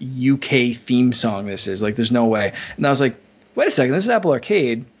which UK theme song this is. Like, there's no way. And I was like, wait a second, this is Apple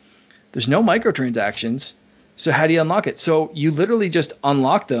Arcade. There's no microtransactions. So how do you unlock it? So you literally just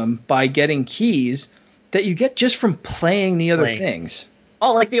unlock them by getting keys that you get just from playing the other things.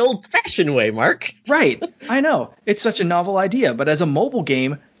 Oh, like the old-fashioned way, Mark. Right. I know. It's such a novel idea. But as a mobile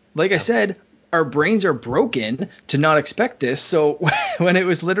game, like I said, our brains are broken to not expect this. So when it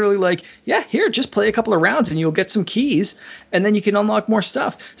was literally like, yeah, here, just play a couple of rounds and you'll get some keys and then you can unlock more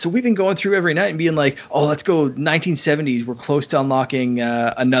stuff. So we've been going through every night and being like, oh, let's go 1970s. We're close to unlocking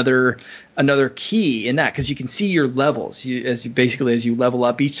another key in that, because you can see your levels. As you level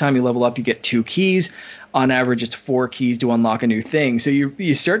up, each time you level up, you get 2 keys. On average, it's 4 keys to unlock a new thing. So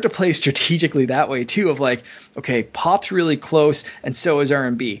you start to play strategically that way too, of like, okay, pop's really close and so is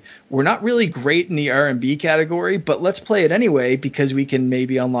R&B. We're not really great in the R&B category, but let's play it anyway because we can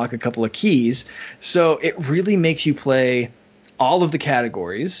maybe unlock a couple of keys. So it really makes you play all of the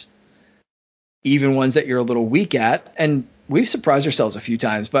categories, even ones that you're a little weak at. And we've surprised ourselves a few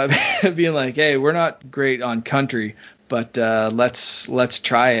times by being like, hey, we're not great on country, but let's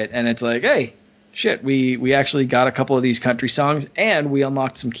try it. And it's like, hey, shit, we actually got a couple of these country songs and we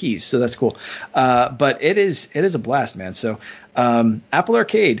unlocked some keys, so that's cool. But it is a blast, man. So Apple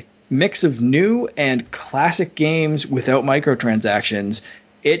Arcade, mix of new and classic games without microtransactions.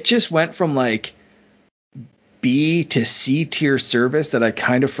 It just went from like B to C tier service that I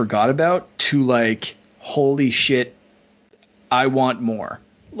kind of forgot about to like, holy shit, I want more.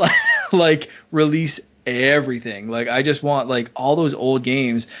 Like, release everything. Like, I just want like all those old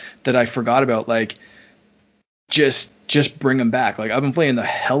games that I forgot about, like just bring them back. Like, I've been playing the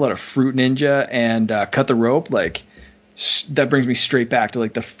hell out of Fruit Ninja and Cut the Rope. Like, that brings me straight back to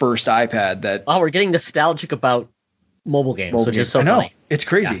like the first iPad that. Oh, we're getting nostalgic about mobile games, which is so funny. It's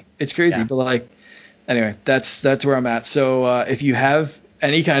crazy. Yeah. It's crazy. Yeah. But like, anyway, that's where I'm at. So if you have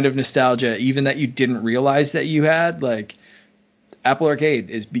any kind of nostalgia, even that you didn't realize that you had, like, Apple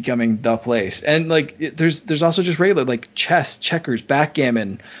Arcade is becoming the place. And like, there's also just regular like chess, checkers,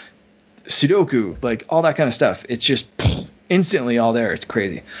 backgammon, Sudoku, like all that kind of stuff. It's just instantly all there. It's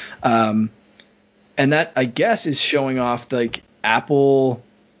crazy. And that, I guess, is showing off like Apple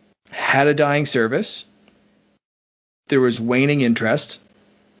had a dying service. There was waning interest,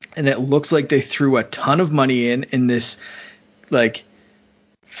 and it looks like they threw a ton of money in this like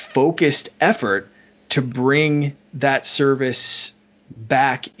focused effort to bring that service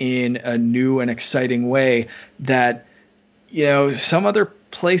back in a new and exciting way that, you know, some other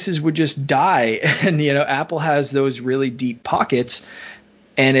places would just die. And, Apple has those really deep pockets,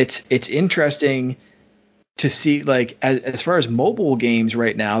 and it's interesting to see, like, as far as mobile games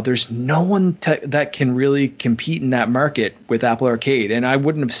right now, there's no one that can really compete in that market with Apple Arcade. And I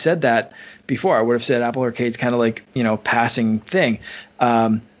wouldn't have said that before. I would have said Apple Arcade's kind of like, passing thing.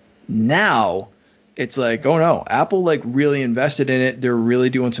 Now it's like, oh no, Apple like really invested in it. They're really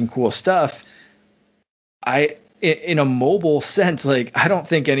doing some cool stuff. In a mobile sense, like, I don't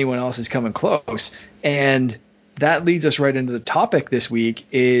think anyone else is coming close. And that leads us right into the topic this week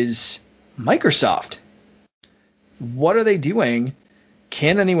is Microsoft. What are they doing?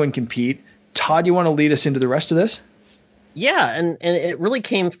 Can anyone compete? Todd, you want to lead us into the rest of this? Yeah, and it really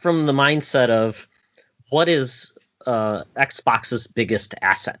came from the mindset of what is Xbox's biggest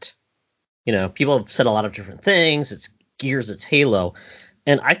asset? People have said a lot of different things. It's Gears, it's Halo.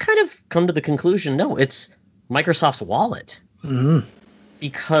 And I kind of come to the conclusion, no, it's Microsoft's wallet. Mm-hmm.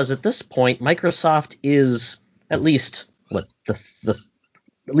 Because at this point, Microsoft is at least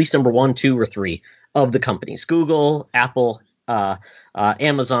at least number 1, 2, or 3 of the companies: Google, Apple,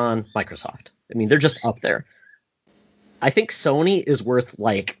 Amazon, Microsoft. I mean, they're just up there. I think Sony is worth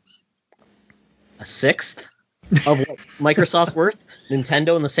like a sixth of what Microsoft's worth.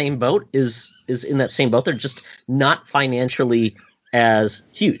 Nintendo in the same boat is in that same boat. They're just not financially as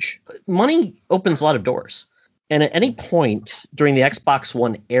huge. Money opens a lot of doors. And at any point during the Xbox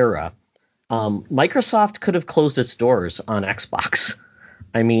One era, Microsoft could have closed its doors on Xbox.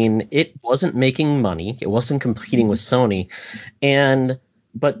 I mean, it wasn't making money. It wasn't competing with Sony.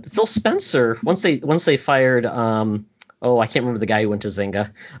 But Phil Spencer, once they fired, I can't remember the guy who went to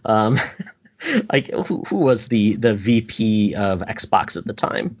Zynga. Who was the VP of Xbox at the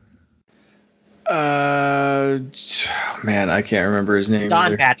time? Man, I can't remember his name. Don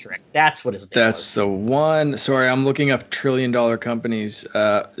either. Patrick. That's what his name was. That's the one. Sorry, I'm looking up $1 trillion companies.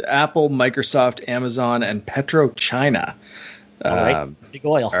 Apple, Microsoft, Amazon, and PetroChina. All right. Big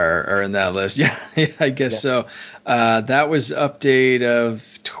oil are in that list. Yeah, I guess so. That was update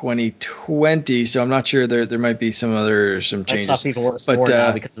of 2020, so I'm not sure. There might be some changes. Microsoft even worse more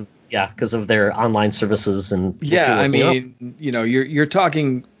now because of their online services and I mean, you're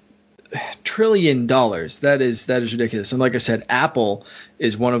talking $1 trillion. That is ridiculous. And like I said, Apple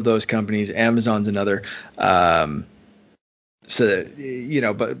is one of those companies. Amazon's another. But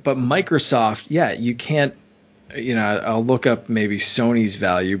Microsoft, you can't. I'll look up maybe Sony's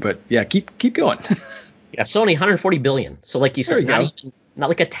value, but yeah, keep going. Yeah, Sony 140 billion. So like you said, not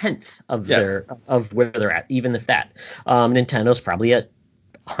like a tenth of of where they're at, even if that. Nintendo's probably at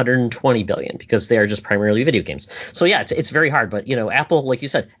 120 billion because they are just primarily video games. So yeah, it's very hard. But Apple, like you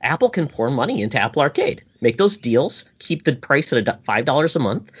said, Apple can pour money into Apple Arcade, make those deals, keep the price at $5 a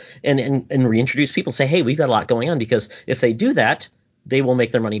month, and reintroduce people. Say, hey, we've got a lot going on, because if they do that, they will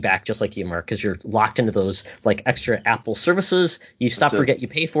make their money back just like you, Mark, because you're locked into those like extra Apple services. You forget you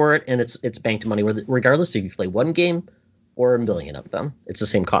pay for it, and it's banked money regardless if you play one game or a million of them. It's the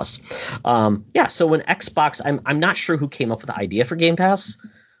same cost. So when Xbox, I'm not sure who came up with the idea for Game Pass,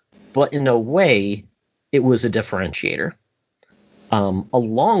 but in a way, it was a differentiator.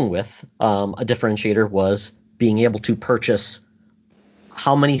 Along with a differentiator was being able to purchase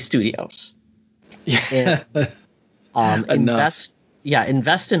how many studios. Yeah. And,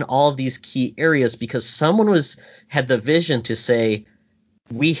 invest in all of these key areas, because someone had the vision to say,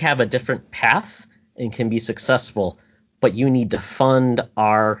 we have a different path and can be successful, but you need to fund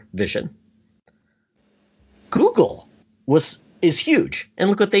our vision. Google is huge,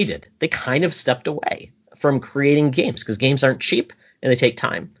 and look what they did. They kind of stepped away from creating games, because games aren't cheap and they take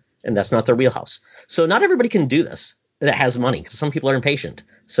time, and that's not their wheelhouse. So not everybody can do this that has money, because some people are impatient.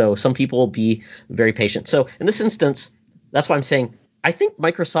 So some people will be very patient. So in this instance, that's why I'm saying I think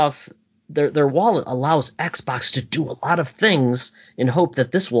Microsoft, their wallet allows Xbox to do a lot of things in hope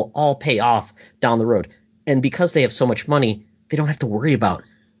that this will all pay off down the road. And because they have so much money, they don't have to worry about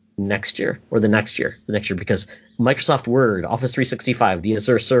next year or the next year, because Microsoft Word, Office 365, the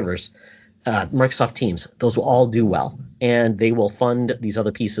Azure servers, Microsoft Teams, those will all do well, and they will fund these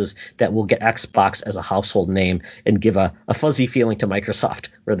other pieces that will get Xbox as a household name and give a fuzzy feeling to Microsoft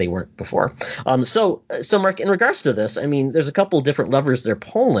where they weren't before. So Mark, in regards to this, I mean, there's a couple of different levers they're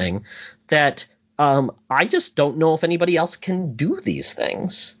pulling that I just don't know if anybody else can do these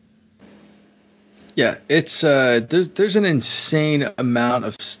things. Yeah, it's there's an insane amount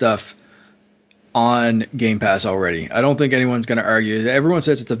of stuff on Game Pass already. I don't think anyone's going to argue. Everyone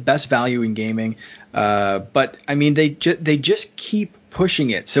says it's the best value in gaming, but I mean they just keep pushing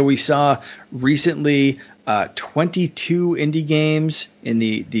it. So we saw recently 22 indie games in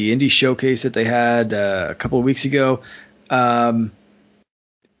the indie showcase that they had a couple of weeks ago.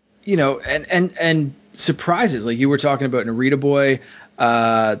 and surprises like you were talking about Narita Boy.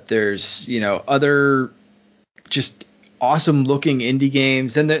 There's other just awesome looking indie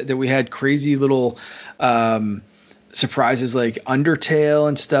games. Then that we had crazy little surprises like Undertale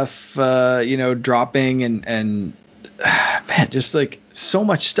and stuff, dropping and man, just like so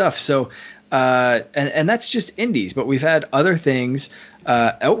much stuff. So and that's just indies, but we've had other things.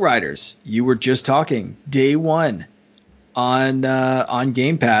 Outriders, you were just talking day one on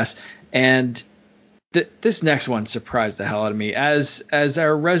Game Pass, and this next one surprised the hell out of me as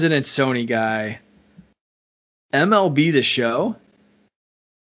our resident Sony guy. MLB The Show.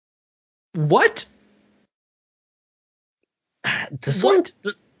 What? This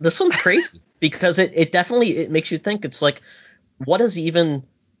one's crazy because it definitely makes you think. It's like, what is even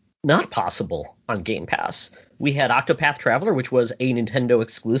not possible on Game Pass? We had Octopath Traveler, which was a Nintendo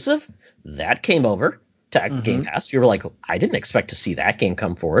exclusive, that came over to Game Pass. You were like, I didn't expect to see that game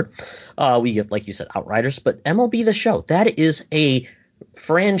come forward. We get, like you said, Outriders, but MLB The Show, that is a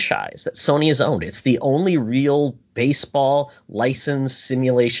franchise that Sony has owned. It's the only real baseball licensed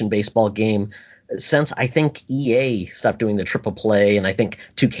simulation baseball game since I think EA stopped doing the triple play, and I think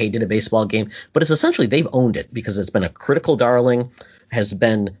 2K did a baseball game. But it's essentially they've owned it because it's been a critical darling, has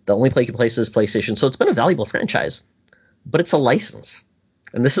been the only place is PlayStation, so it's been a valuable franchise. But it's a license.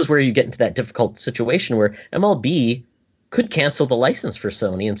 And this is where you get into that difficult situation where MLB could cancel the license for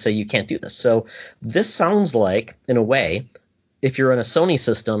Sony and say you can't do this. So this sounds like, in a way, if you're in a Sony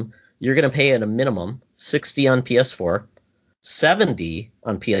system, you're going to pay at a minimum $60 on PS4, $70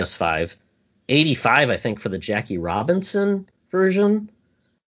 on PS5, $85 I think for the Jackie Robinson version,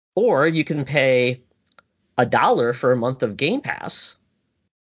 or you can pay $1 for a month of Game Pass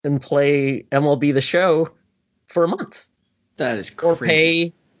and play MLB The Show for a month. That is crazy. Or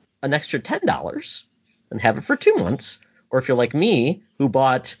pay an extra $10 and have it for 2 months. Or if you're like me, who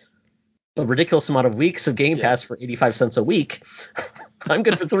bought a ridiculous amount of weeks of Game Pass for 85 cents a week, I'm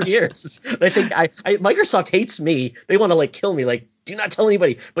good for 3 years. I think Microsoft hates me. They want to like kill me. Like, do not tell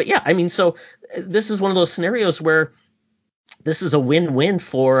anybody. But yeah, I mean, so this is one of those scenarios where this is a win-win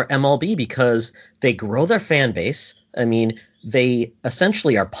for MLB because they grow their fan base. I mean, they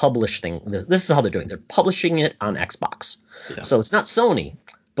essentially are publishing. This is how they're doing. They're publishing it on Xbox. Yeah. So it's not Sony,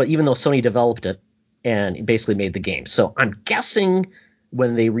 but even though Sony developed it and basically made the game. So I'm guessing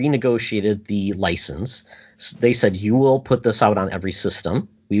when they renegotiated the license, they said, you will put this out on every system.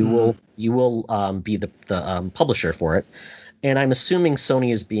 You will be the publisher for it. And I'm assuming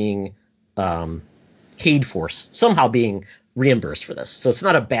Sony is being paid for, somehow being reimbursed for this. So it's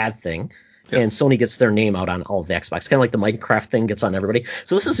not a bad thing. Yep. And Sony gets their name out on all of the Xbox, kind of like the Minecraft thing gets on everybody.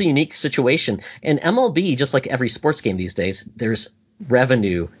 So this is a unique situation. And MLB, just like every sports game these days, there's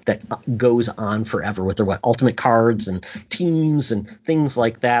revenue that goes on forever with their ultimate cards and teams and things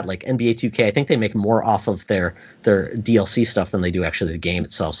like that, like NBA 2K. I think they make more off of their DLC stuff than they do actually the game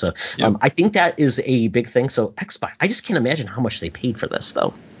itself. So yep. I think that is a big thing. So Xbox, I just can't imagine how much they paid for this,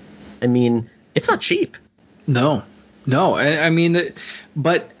 though. I mean, it's not cheap. No. I mean,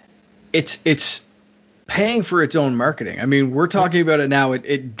 but it's paying for its own marketing. I mean, we're talking about it now.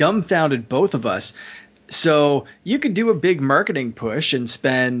 It dumbfounded both of us. So you could do a big marketing push and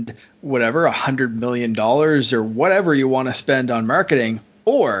spend whatever, $100 million or whatever you want to spend on marketing,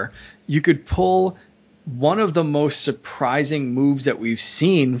 or you could pull one of the most surprising moves that we've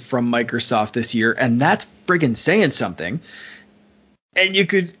seen from Microsoft this year, and that's friggin' saying something. And you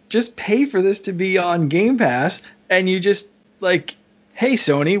could just pay for this to be on Game Pass, and you just like, hey,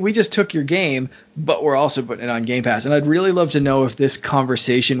 Sony, we just took your game, but we're also putting it on Game Pass. And I'd really love to know if this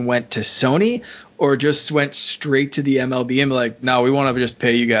conversation went to Sony or just went straight to the MLB and be like, no, we want to just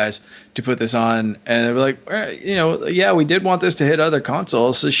pay you guys to put this on. And they were like, yeah, we did want this to hit other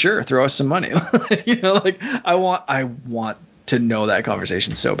consoles, so sure, throw us some money. I want to know that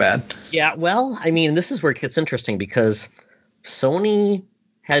conversation so bad. Yeah, well, I mean, this is where it gets interesting because Sony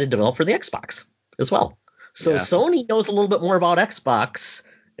had to develop for the Xbox as well. So yeah. Sony knows a little bit more about Xbox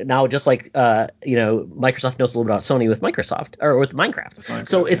now, just like Microsoft knows a little bit about Sony with Microsoft or with Minecraft.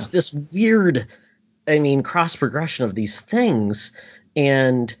 So it's this weird, cross progression of these things,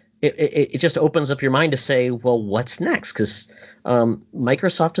 and it just opens up your mind to say, well, what's next? Because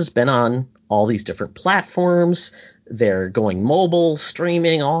Microsoft has been on all these different platforms. They're going mobile,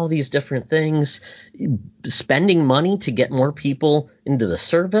 streaming, all these different things, spending money to get more people into the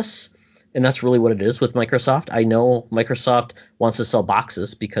service. And that's really what it is with Microsoft. I know Microsoft wants to sell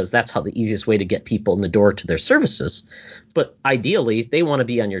boxes because that's how the easiest way to get people in the door to their services. But ideally, they want to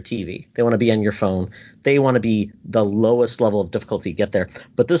be on your TV. They want to be on your phone. They want to be the lowest level of difficulty to get there.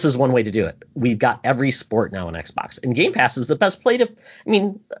 But this is one way to do it. We've got every sport now on Xbox. And Game Pass is the best play to – I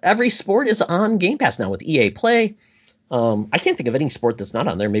mean, every sport is on Game Pass now with EA Play. I can't think of any sport that's not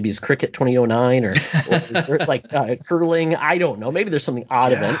on there. Maybe it's Cricket 2009 or is there like curling. I don't know. Maybe there's something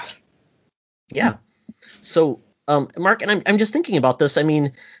odd event. Yeah. So, Mark, and I'm just thinking about this. I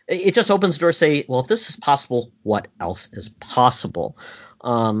mean, it just opens the door to say, well, if this is possible, what else is possible?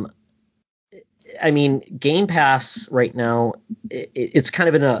 I mean, Game Pass right now, it's kind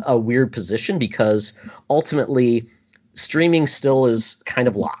of in a weird position because ultimately streaming still is kind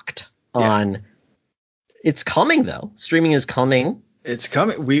of locked on. It's coming, though. Streaming is coming. It's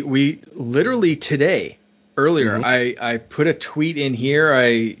coming. We literally today. Earlier, I put a tweet in here.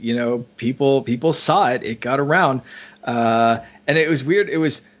 People saw it. It got around, and it was weird. It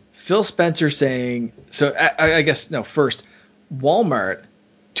was Phil Spencer saying. So I guess no. First, Walmart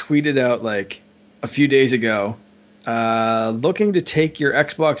tweeted out like a few days ago, looking to take your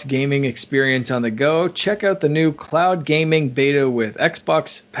Xbox gaming experience on the go. Check out the new cloud gaming beta with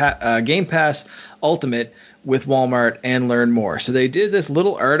Xbox Game Pass Ultimate with Walmart and learn more. So they did this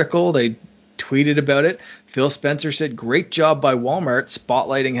little article. They tweeted about it. Phil Spencer said, great job by Walmart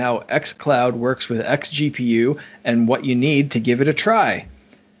spotlighting how xCloud works with XGPU and what you need to give it a try.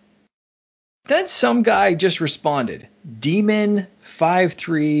 Then some guy just responded,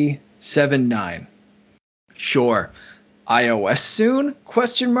 Demon5379. Sure. iOS soon? ?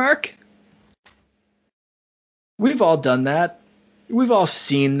 We've all done that. We've all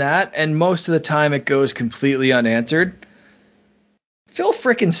seen that, and most of the time it goes completely unanswered. Phil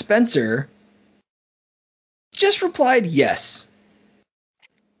frickin' Spencer just replied yes.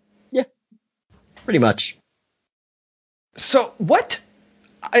 Yeah, pretty much. So what?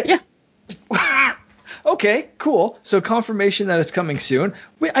 Yeah. Okay, cool. So confirmation that it's coming soon.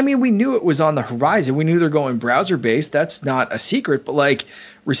 We knew it was on the horizon. We knew they're going browser based. That's not a secret. But like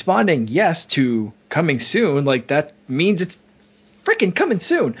responding yes to coming soon, like that means it's freaking coming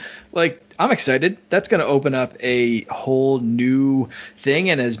soon. Like I'm excited. That's going to open up a whole new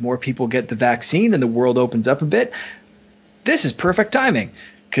thing. And as more people get the vaccine and the world opens up a bit, this is perfect timing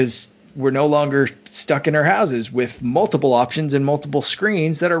because we're no longer stuck in our houses with multiple options and multiple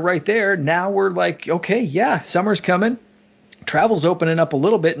screens that are right there. Now we're like, okay, yeah, summer's coming. Travel's opening up a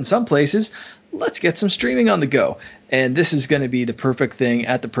little bit in some places. Let's get some streaming on the go. And this is going to be the perfect thing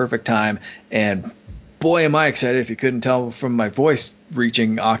at the perfect time. And boy, am I excited if you couldn't tell from my voice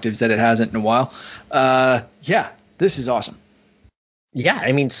reaching octaves that it hasn't in a while. Yeah, this is awesome. Yeah,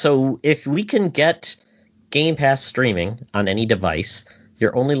 I mean, so if we can get Game Pass streaming on any device,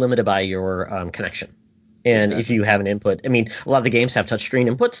 you're only limited by your connection. And If you have an input, I mean, a lot of the games have touchscreen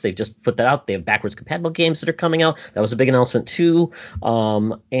inputs. They've just put that out. They have backwards compatible games that are coming out. That was a big announcement too.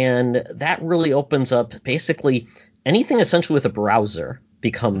 And that really opens up basically anything essentially with a browser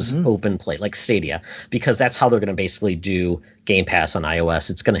becomes open play, like Stadia, because that's how they're going to basically do Game Pass on iOS.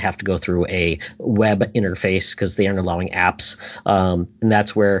 It's going to have to go through a web interface because they aren't allowing apps. And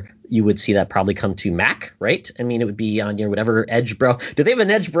that's where you would see that probably come to Mac, right? I mean, it would be on your whatever Edge browser. Do they have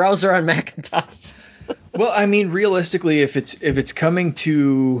an Edge browser on Macintosh? Well, I mean, realistically, if it's coming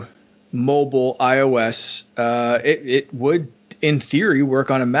to mobile iOS, it would in theory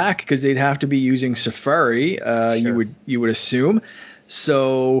work on a Mac because they'd have to be using Safari. Sure. You would assume.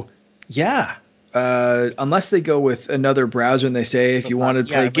 So yeah, unless they go with another browser and they say if you want to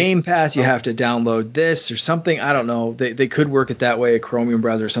play Game Pass, you have to download this or something. I don't know. They could work it that way, a Chromium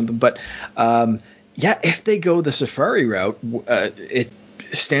browser or something. But yeah, if they go the Safari route, it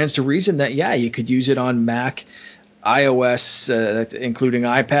stands to reason that you could use it on Mac, iOS, including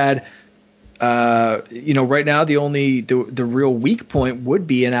iPad. Right now the real weak point would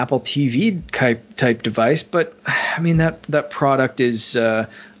be an Apple TV type device, but I mean that product is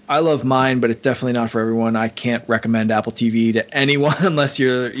I love mine, but it's definitely not for everyone. I can't recommend Apple TV to anyone unless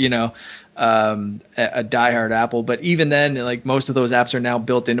you're a diehard Apple. But even then, like most of those apps are now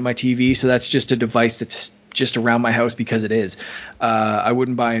built into my TV, so that's just a device that's just around my house because it is. I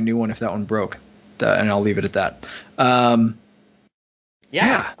wouldn't buy a new one if that one broke, and I'll leave it at that.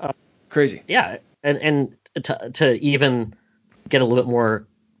 Crazy. Yeah. And to even get a little bit more,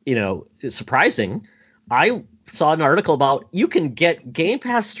 surprising, I saw an article about you can get Game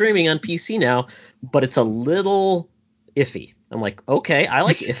Pass streaming on PC now, but it's a little iffy. I'm like, okay, I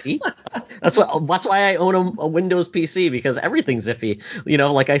like iffy. That's why I own a Windows PC, because everything's iffy.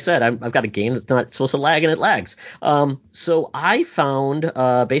 Like I said, I've got a game that's not supposed to lag and it lags. So I found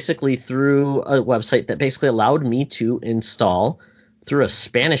basically through a website that basically allowed me to install through a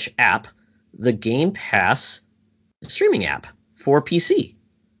Spanish app the Game Pass streaming app for PC.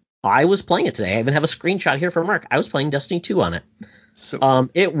 I was playing it today. I even have a screenshot here for Mark. I was playing Destiny 2 on it. So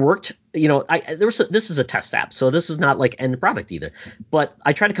it worked. This is a test app, so this is not like end product either. But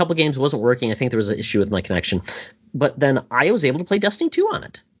I tried a couple games, it wasn't working. I think there was an issue with my connection. But then I was able to play Destiny 2 on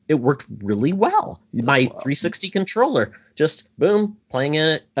it. It worked really well. My 360 controller, just boom, playing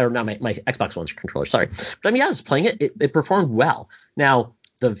it, or not my Xbox One's controller, sorry. But I mean, I was playing it. It performed well. Now,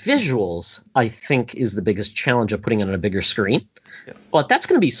 the visuals, I think, is the biggest challenge of putting it on a bigger screen. Yeah. But that's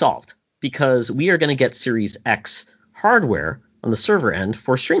going to be solved, because we are going to get Series X hardware on the server end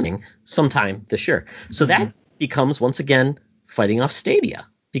for streaming sometime this year. So that becomes, once again, fighting off Stadia,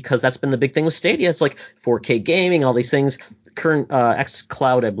 because that's been the big thing with Stadia. It's like 4K gaming, all these things. Current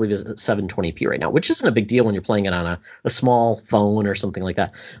xCloud, I believe, is at 720p right now, which isn't a big deal when you're playing it on a small phone or something like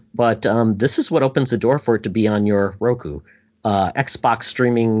that. But this is what opens the door for it to be on your Roku, Xbox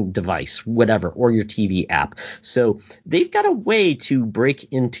streaming device, whatever, or your TV app. So they've got a way to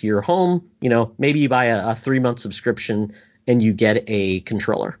break into your home. Maybe you buy a 3-month subscription and you get a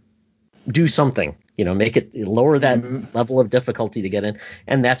controller. Do something, make it lower that level of difficulty to get in.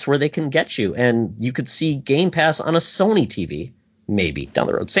 And that's where they can get you. And you could see Game Pass on a Sony TV, maybe down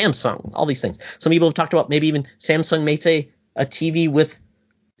the road, Samsung, all these things. Some people have talked about maybe even Samsung makes a TV with,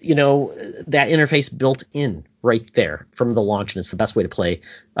 that interface built in right there from the launch. And it's the best way to play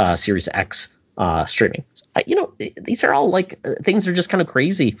Series X streaming. These are all like things are just kind of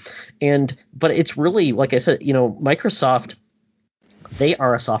crazy. But it's really, like I said, Microsoft, they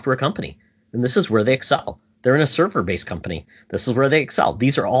are a software company, and this is where they excel. They're in a server-based company. This is where they excel.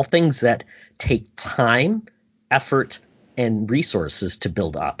 These are all things that take time, effort, and resources to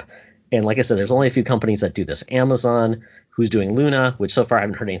build up. And like I said, there's only a few companies that do this. Amazon, who's doing Luna, which so far I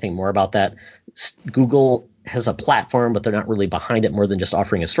haven't heard anything more about that. Google has a platform, but they're not really behind it more than just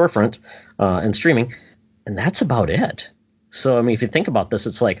offering a storefront and streaming. And that's about it. So, I mean, if you think about this,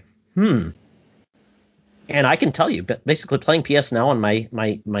 it's like, And I can tell you, basically playing PS Now on my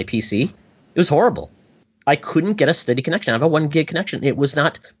PC, it was horrible. I couldn't get a steady connection. I have a 1 gig connection. It was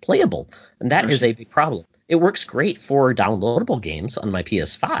not playable. And that is a big problem. It works great for downloadable games on my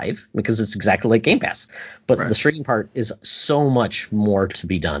PS5 because it's exactly like Game Pass. But the streaming part is so much more to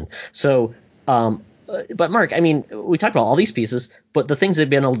be done. So, but Mark, I mean, we talked about all these pieces, but the things they've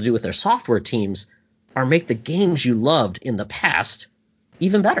been able to do with their software teams are make the games you loved in the past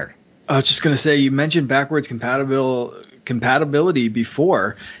even better. I was just going to say, you mentioned backwards compatibility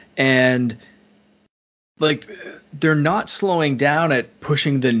before, and like they're not slowing down at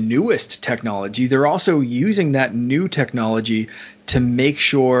pushing the newest technology. They're also using that new technology to make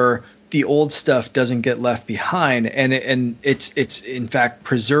sure the old stuff doesn't get left behind, and it's in fact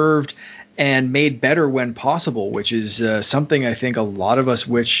preserved and made better when possible, which is something I think a lot of us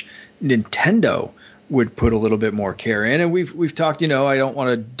wish Nintendo would put a little bit more care in. And we've talked, I don't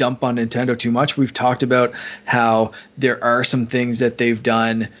want to dump on Nintendo too much. We've talked about how there are some things that they've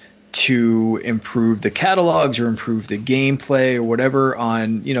done to improve the catalogs or improve the gameplay or whatever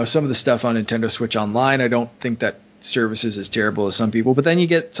on, some of the stuff on Nintendo Switch Online. I don't think that service is as terrible as some people, but then you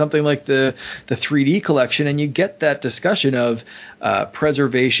get something like the 3D collection and you get that discussion of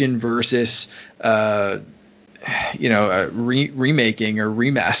preservation versus remaking or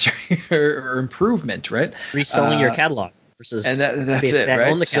remastering or improvement, right? Reselling your catalog versus, and that's it,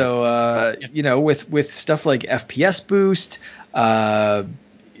 right? So with stuff like FPS boost,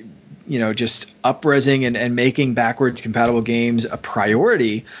 just up-resing and making backwards compatible games a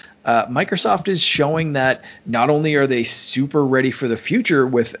priority, Microsoft is showing that not only are they super ready for the future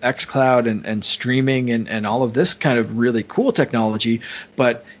with xCloud and streaming and all of this kind of really cool technology,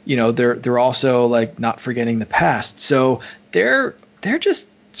 but they're also like not forgetting the past. So they're just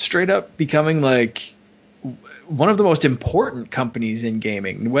straight up becoming like one of the most important companies in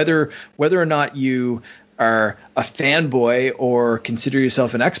gaming, whether or not you are a fanboy or consider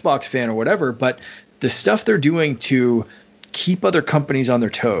yourself an Xbox fan or whatever, but the stuff they're doing to keep other companies on their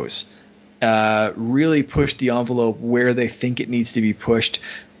toes, really push the envelope where they think it needs to be pushed.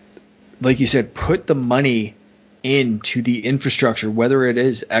 Like you said, put the money into the infrastructure, whether it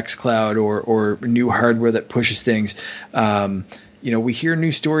is xCloud or new hardware that pushes things. We hear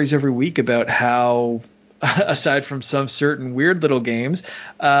new stories every week about how, aside from some certain weird little games,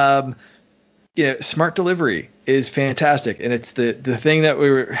 smart delivery is fantastic, and it's the thing that we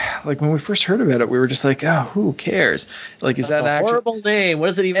were like when we first heard about it, we were just like, oh, who cares? Like, is That's that a horrible name? What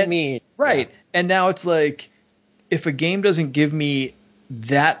does it even mean? Right. Yeah. And now it's like, if a game doesn't give me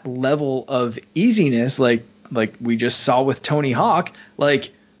that level of easiness, like we just saw with Tony Hawk,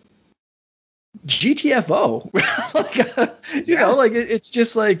 like GTFO, like, you know, like it's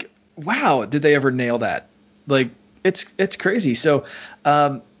just like, wow, did they ever nail that? Like, it's crazy. So,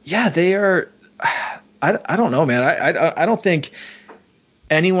 yeah, they are. I don't know, man. I don't think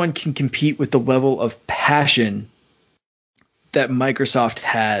anyone can compete with the level of passion that Microsoft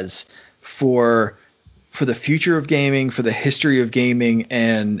has for the future of gaming, for the history of gaming,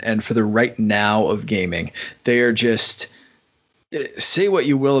 and for the right now of gaming. They are just, say what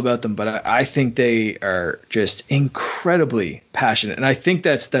you will about them, but I think they are just incredibly passionate. And I think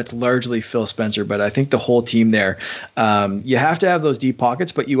that's largely Phil Spencer, but I think the whole team there, you have to have those deep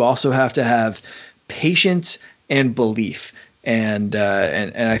pockets, but you also have to have patience and belief. And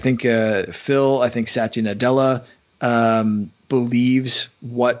I think Phil, I think Satya Nadella believes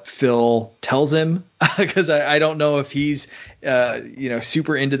what Phil tells him, because I don't know if he's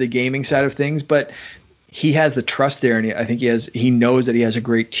super into the gaming side of things, but he has the trust there, and I think he knows that he has a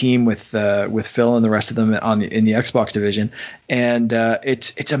great team with Phil and the rest of them in the Xbox division, and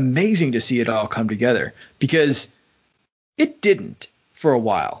it's amazing to see it all come together, because it didn't for a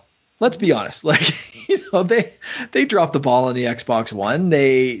while. Let's be honest, like, they dropped the ball on the Xbox One.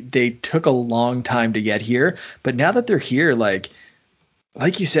 They took a long time to get here, but now that they're here, like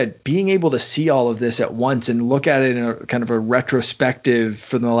you said, being able to see all of this at once and look at it in a kind of a retrospective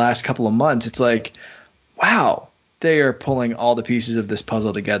from the last couple of months, it's like, wow, they are pulling all the pieces of this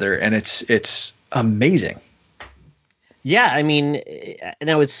puzzle together, and it's amazing. Yeah, I mean,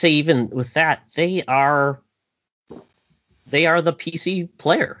 and I would say even with that, they are the PC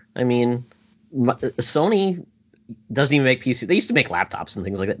player. I mean, Sony doesn't even make PC. They used to make laptops and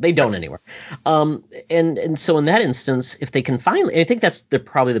things like that. They don't anymore. And so in that instance, if they can finally, I think they're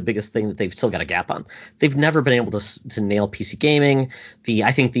probably the biggest thing that they've still got a gap on. They've never been able to nail PC gaming.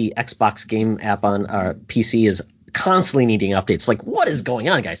 I think the Xbox game app on PC is constantly needing updates. Like, what is going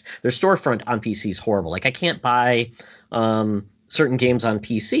on, guys? Their storefront on PC is horrible. Like, I can't buy certain games on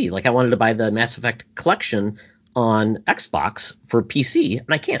PC. Like, I wanted to buy the Mass Effect collection on Xbox for PC, and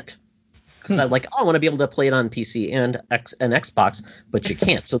I can't. Because I want to be able to play it on PC and Xbox, but you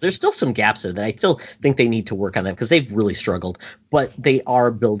can't. So there's still some gaps there that I still think they need to work on that, because they've really struggled. But they are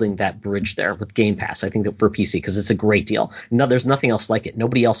building that bridge there with Game Pass, I think, that for PC, because it's a great deal. No, there's nothing else like it.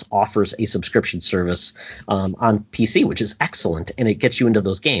 Nobody else offers a subscription service on PC, which is excellent, and it gets you into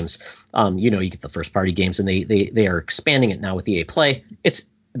those games. You get the first-party games, and they are expanding it now with EA Play.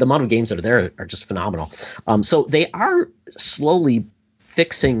 The amount of games that are there are just phenomenal. So they are slowly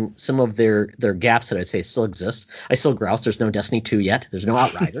fixing some of their gaps that I'd say still exist. I still grouse. There's no Destiny 2 yet. There's no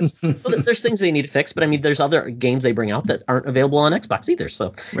Outriders. So there's things they need to fix. But I mean, there's other games they bring out that aren't available on Xbox either.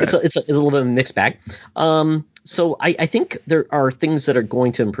 So right. It's a little bit of a mixed bag. So I think there are things that are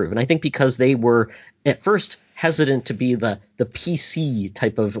going to improve. And I think because they were at first hesitant to be the PC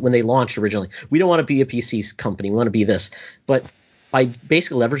type of, when they launched originally, we don't want to be a PC company. We want to be this. But by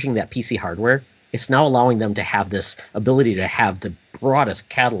basically leveraging that PC hardware, it's now allowing them to have this ability to have the broadest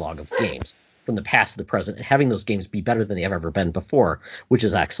catalog of games from the past to the present, and having those games be better than they have ever been before, which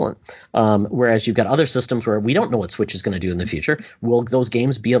is excellent. Whereas you've got other systems where we don't know what Switch is going to do in the future. Will those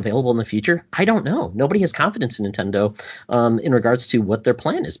games be available in the future? I don't know. Nobody has confidence in Nintendo in regards to what their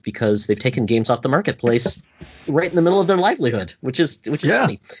plan is, because they've taken games off the marketplace right in the middle of their livelihood, which is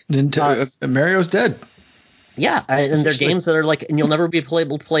funny. Mario's dead. Yeah, and they're games that are like, and you'll never be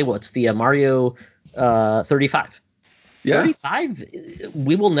able to play what's the Mario 35. Yeah. 35,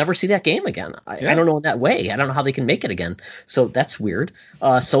 we will never see that game again. I don't know in that way. I don't know how they can make it again. So that's weird.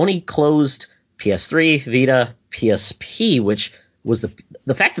 Sony closed PS3, Vita, PSP, which was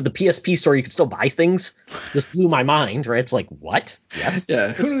the fact that the PSP store you could still buy things just blew my mind, right? It's like, what? Yes.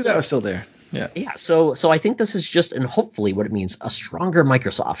 Yeah, who knew that was still there? Yeah. Yeah, so I think this is just, and hopefully what it means, a stronger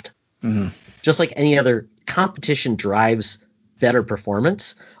Microsoft. Mm-hmm. Just like any other, competition drives better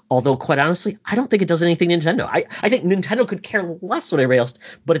performance. Although, quite honestly, I don't think it does anything to Nintendo. I think Nintendo could care less what everybody else,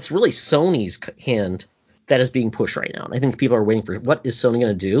 but it's really Sony's hand that is being pushed right now. And I think people are waiting for, what is Sony going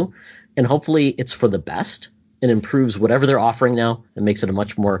to do? And hopefully it's for the best and improves whatever they're offering now and makes it a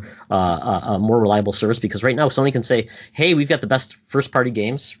much more more reliable service. Because right now Sony can say, hey, we've got the best first-party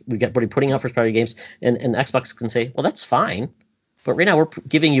games. We've got putting out first-party games. And Xbox can say, well, that's fine. But right now we're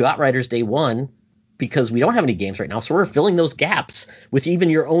giving you Outriders day one because we don't have any games right now. So we're filling those gaps with even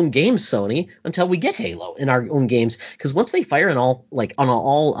your own games, Sony, until we get Halo in our own games. Because once they fire on all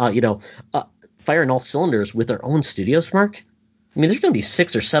firing all cylinders with their own studios, Mark. I mean, there's going to be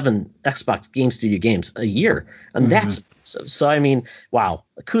 6 or 7 Xbox Game Studio games a year, and that's so. I mean, wow,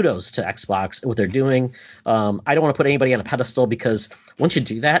 kudos to Xbox and what they're doing. I don't want to put anybody on a pedestal, because once you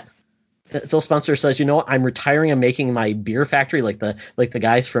do that, Phil Spencer says, you know what, I'm retiring. I'm making my beer factory like the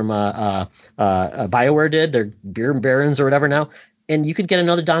guys from BioWare did. They're beer barons or whatever now, and you could get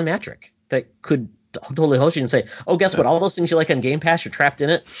another Don Matrick that could totally host you and say, oh, guess what? All those things you like on Game Pass, you're trapped in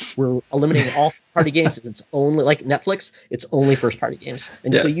it. We're eliminating all party games. It's only like Netflix. It's only first party games.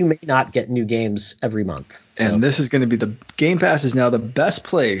 And so you may not get new games every month. So. And this is going to be Game Pass is now the best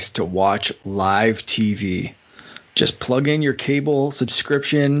place to watch live TV. Just plug in your cable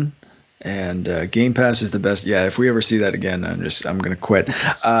subscription, and Game Pass is the best. Yeah, if we ever see that again, I'm going to quit.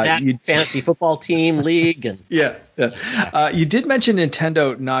 Fantasy football team league. And yeah. You did mention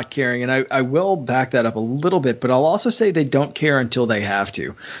Nintendo not caring, and I will back that up a little bit, but I'll also say they don't care until they have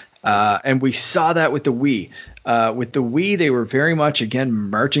to. And we saw that with the Wii. With the Wii, they were very much,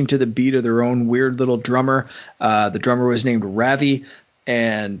 again, marching to the beat of their own weird little drummer. The drummer was named Ravi,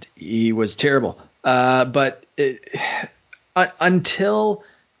 and he was terrible. Until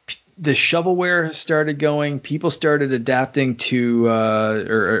the shovelware started going, people started adapting to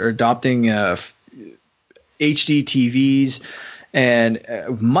or adopting HD TVs, and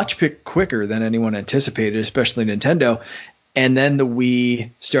much quicker than anyone anticipated, especially Nintendo. And then the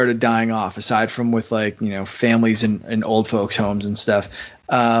Wii started dying off, aside from with families and old folks' homes and stuff.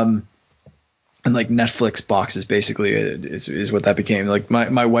 And like Netflix boxes basically is what that became. Like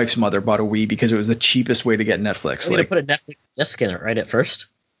my wife's mother bought a Wii because it was the cheapest way to get Netflix. They put a Netflix disc in it, right, at first?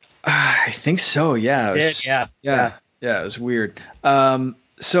 I think so. Yeah. Yeah. It was weird.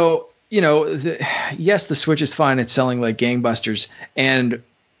 So, yes, the Switch is fine. It's selling like gangbusters. And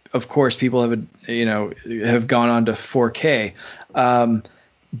of course, people have gone on to 4K.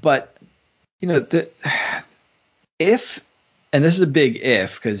 But, if, and this is a big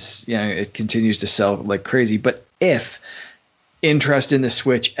if, because, it continues to sell like crazy, but if interest in the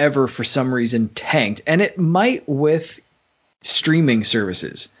Switch ever for some reason tanked, and it might with streaming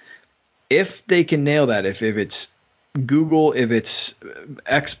services, if they can nail that, if it's Google, if it's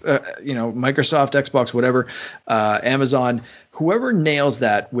Microsoft, Xbox, whatever, Amazon, whoever nails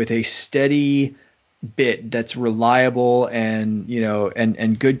that with a steady bit that's reliable and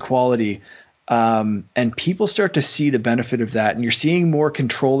and good quality, and people start to see the benefit of that, and you're seeing more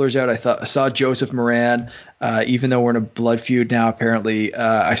controllers out. I saw Joseph Moran, even though we're in a blood feud now, apparently,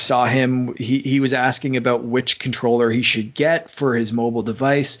 I saw him. He was asking about which controller he should get for his mobile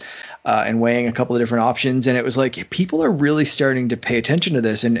device, and weighing a couple of different options. And it was like, people are really starting to pay attention to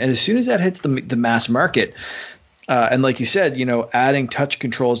this. And as soon as that hits the mass market, and like you said, adding touch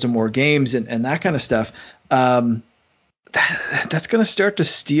controls to more games and that kind of stuff, that's going to start to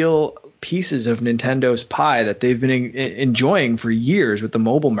steal pieces of Nintendo's pie that they've been enjoying for years with the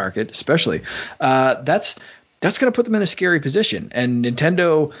mobile market, especially. That's going to put them in a scary position. And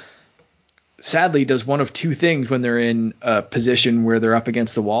Nintendo sadly does one of two things when they're in a position where they're up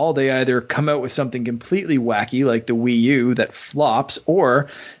against the wall. They either come out with something completely wacky like the Wii U that flops, or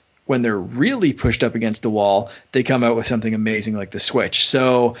when they're really pushed up against the wall, they come out with something amazing like the Switch.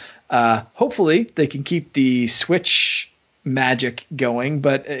 So hopefully they can keep the Switch magic going,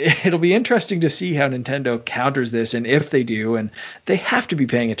 but it'll be interesting to see how Nintendo counters this, and if they do. And they have to be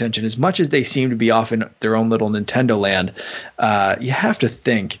paying attention. As much as they seem to be off in their own little Nintendo land, you have to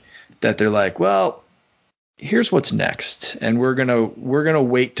think that they're like, well, here's what's next, and we're gonna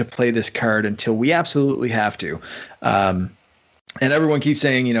wait to play this card until we absolutely have to. And everyone keeps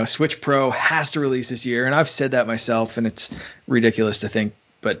saying, Switch Pro has to release this year, and I've said that myself, and it's ridiculous to think.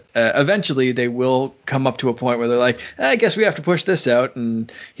 But eventually they will come up to a point where they're like, I guess we have to push this out,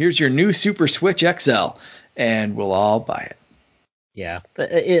 and here's your new Super Switch XL, and we'll all buy it. Yeah,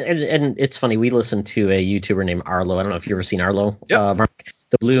 and it's funny. We listened to a YouTuber named Arlo. I don't know if you've ever seen Arlo, yep. Mark,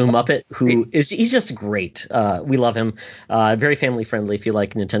 the Blue Muppet, he's just great. We love him. Very family friendly. If you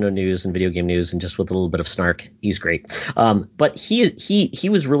like Nintendo news and video game news, and just with a little bit of snark, he's great. But he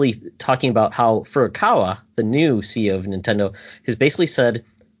was really talking about how Furukawa, the new CEO of Nintendo, has basically said,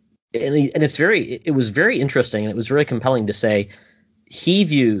 and it was very interesting, and it was very compelling to say, he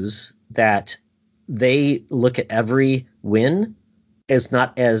views that they look at every win as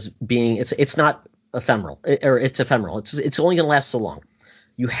not as being it's not ephemeral, or it's ephemeral. It's only going to last so long.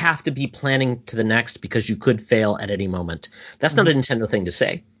 You have to be planning to the next, because you could fail at any moment. That's not a Nintendo thing to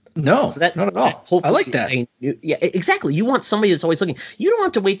say. No, So that not at all. hopefully I like that. Yeah, exactly. You want somebody that's always looking. You don't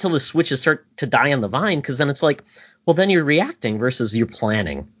want to wait till the switches start to die on the vine, because then it's like, well, then you're reacting versus you're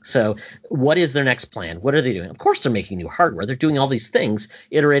planning. So what is their next plan? What are they doing? Of course, they're making new hardware. They're doing all these things,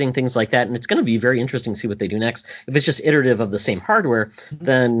 iterating things like that. And it's going to be very interesting to see what they do next. If it's just iterative of the same hardware,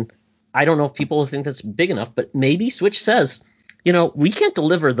 then I don't know if people think that's big enough. But maybe Switch says, we can't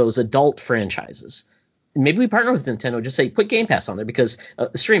deliver those adult franchises. Maybe we partner with Nintendo, just say put Game Pass on there, because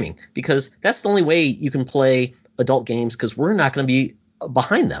streaming, because that's the only way you can play adult games, because we're not going to be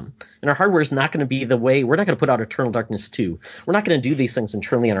behind them, and our hardware is not going to be the way. We're not going to put out Eternal Darkness 2. We're not going to do these things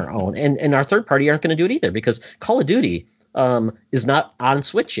internally on our own, and our third party aren't going to do it either, because Call of Duty is not on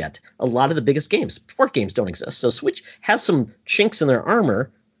Switch yet. A lot of the biggest games, port games, don't exist. So Switch has some chinks in their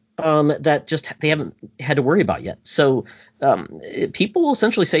armor that just they haven't had to worry about yet. So people will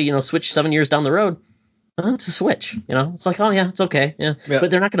essentially say, Switch 7 years down the road, it's a Switch, it's like, oh yeah, it's okay. Yeah.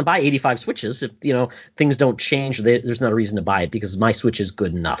 But they're not going to buy 85 Switches if, things don't change. There's not a reason to buy it, because my Switch is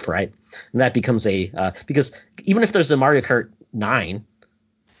good enough. Right. And that becomes because even if there's a Mario Kart 9,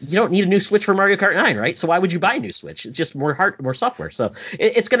 you don't need a new Switch for Mario Kart 9. Right. So why would you buy a new Switch? It's just more software. So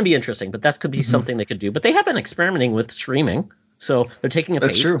it's going to be interesting, but that could be something they could do. But they have been experimenting with streaming. So they're taking a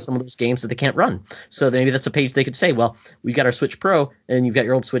page from some of those games that they can't run. So maybe that's a page they could say, well, we've got our Switch Pro, and you've got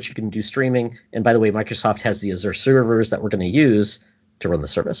your old Switch. You can do streaming. And by the way, Microsoft has the Azure servers that we're going to use to run the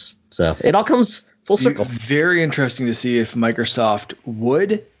service. So it all comes full circle. Very interesting to see if Microsoft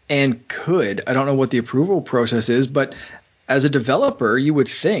would and could. I don't know what the approval process is, but as a developer, you would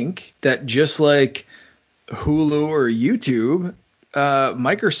think that just like Hulu or YouTube,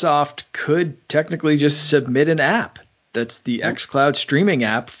 Microsoft could technically just submit an app. That's the xCloud streaming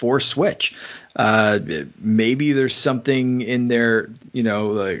app for Switch. Maybe there's something in there,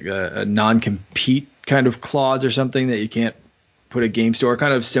 like a non-compete kind of clause or something that you can't put a game store,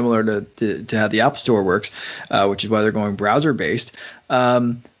 kind of similar to how the App Store works, which is why they're going browser-based.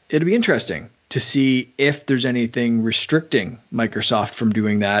 It'll be interesting to see if there's anything restricting Microsoft from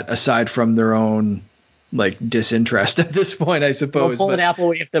doing that, aside from their own disinterest at this point, I suppose. Pull an Apple,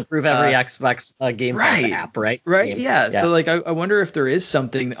 we have to approve every Xbox Game Pass app, right? Right. Yeah. So I wonder if there is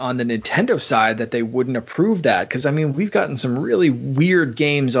something on the Nintendo side that they wouldn't approve that, because we've gotten some really weird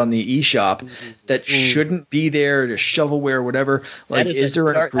games on the eShop that shouldn't be there, to shovelware, whatever. Is there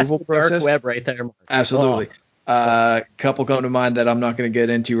an approval process? Dark web right there, Mark. Absolutely. Couple come to mind that I'm not going to get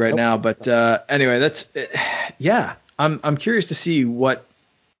into right now, but anyway, that's I'm curious to see what.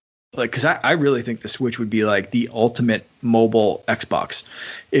 Because I really think the Switch would be like the ultimate mobile Xbox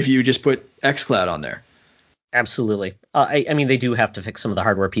if you just put xCloud on there. Absolutely. They do have to fix some of the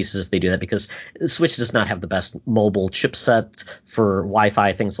hardware pieces if they do that, because the Switch does not have the best mobile chipset for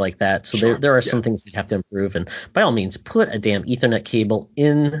Wi-Fi, things like that. So there are some things that have to improve. And by all means, put a damn Ethernet cable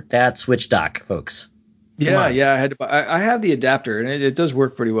in that Switch dock, folks. Yeah, I have the adapter, and it does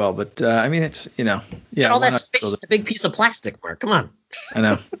work pretty well. But it's all that space, a big piece of plastic, Mark. Come on. I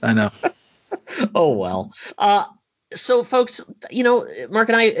know. Oh well. So folks, Mark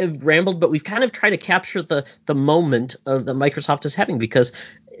and I have rambled, but we've kind of tried to capture the moment of that Microsoft is having, because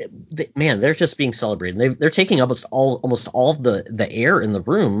they're just being celebrated. They're taking almost all of the air in the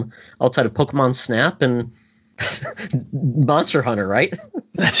room outside of Pokemon Snap and Monster Hunter, right?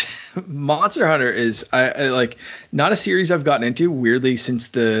 Monster Hunter is I not a series I've gotten into, weirdly, since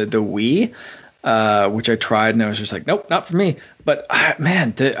the Wii, which I tried and I was just like, nope, not for me. But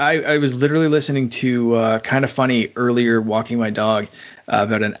I was literally listening to Kind of Funny earlier, walking my dog,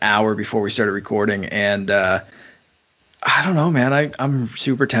 about an hour before we started recording, and I don't know, man. I'm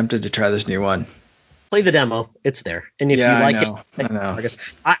super tempted to try this new one. Play the demo. It's there. And if you like it, I know.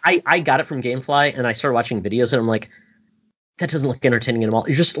 I got it from Gamefly, and I started watching videos, and I'm like, that doesn't look entertaining at all.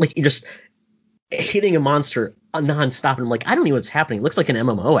 You're just hitting a monster nonstop, and I'm like, I don't know what's happening. It looks like an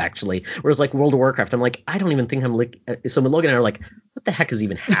MMO, actually. Whereas like World of Warcraft, I'm like, I don't even think I'm like. So Logan and I are like, what the heck is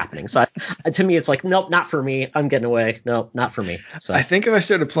even happening? So to me, it's like, nope, not for me. I'm getting away. No, not for me. So I think if I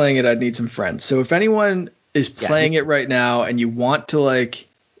started playing it, I'd need some friends. So if anyone is playing it right now and you want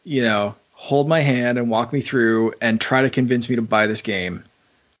to hold my hand and walk me through and try to convince me to buy this game,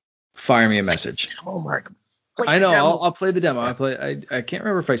 fire me a message. Oh, Mark. I know. I'll play the demo. I can't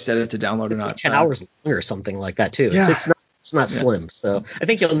remember if I set it to download or not. 10 hours long or something like that too. Yeah. So it's not slim. So I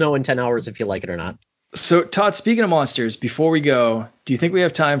think you'll know in 10 hours if you like it or not. So Todd, speaking of monsters, before we go, do you think we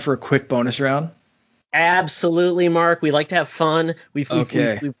have time for a quick bonus round? Absolutely, Mark. We like to have fun.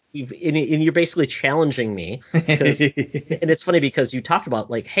 And you're basically challenging me. And it's funny because you talked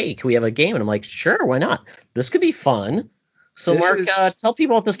about like, hey, can we have a game? And I'm like, sure, why not? This could be fun. So Mark, tell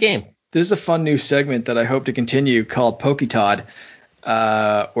people about this game. This is a fun new segment that I hope to continue called PokeTodd.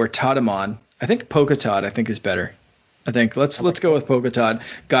 or Toddamon. I think PokeTodd I think is better. I think let's go with PokeTodd.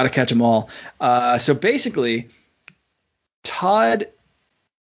 Gotta catch them all. So basically, Todd,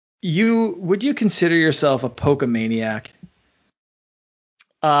 would you consider yourself a Pokemaniac?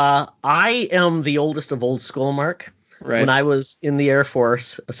 I am the oldest of old school, Mark. Right. When I was in the Air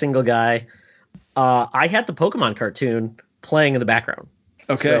Force, a single guy, I had the Pokemon cartoon playing in the background.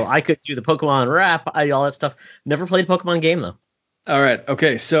 Okay. So I could do the Pokemon rap, all that stuff. Never played a Pokemon game, though. All right.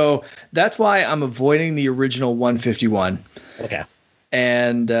 Okay. So that's why I'm avoiding the original 151. Okay.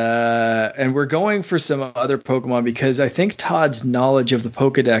 And we're going for some other Pokemon because I think Todd's knowledge of the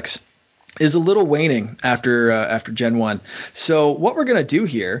Pokedex is a little waning after Gen 1. So what we're going to do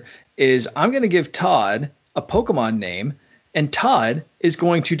here is I'm going to give Todd a Pokemon name, and Todd is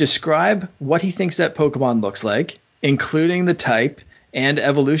going to describe what he thinks that Pokemon looks like, including the type and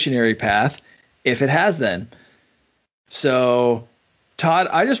evolutionary path, if it has then. So Todd,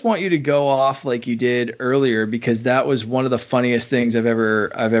 I just want you to go off like you did earlier because that was one of the funniest things I've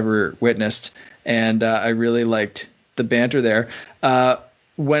ever witnessed, and I really liked the banter there.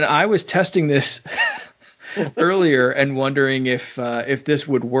 When I was testing this earlier and wondering if this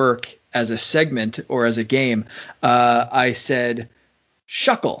would work as a segment or as a game, I said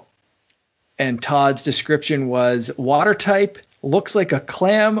Shuckle, and Todd's description was water type, looks like a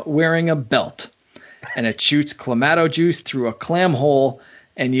clam wearing a belt. And it shoots Clamato juice through a clam hole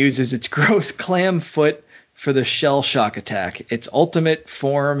and uses its gross clam foot for the shell shock attack. Its ultimate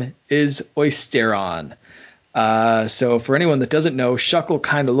form is Oysteron. So for anyone that doesn't know, Shuckle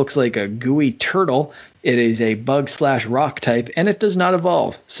kind of looks like a gooey turtle. It is a bug/rock type, and it does not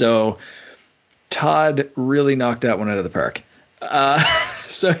evolve. So Todd really knocked that one out of the park.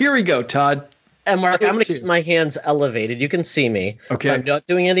 So here we go, Todd. And Mark, I'm going to keep my hands elevated. You can see me. Okay. So I'm not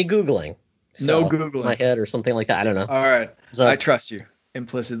doing any Googling. No Googling. My head or something like that. I don't know. All right. So, I trust you.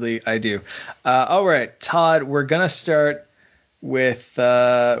 Implicitly, I do. All right, Todd, we're going to start with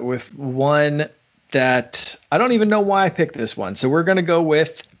one that I don't even know why I picked this one. So we're going to go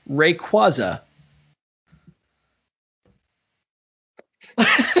with Rayquaza.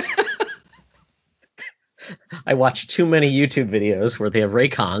 I watch too many YouTube videos where they have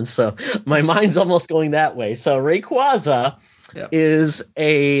Raycons, so my mind's almost going that way. So Rayquaza is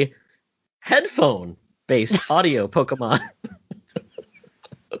a headphone-based audio Pokemon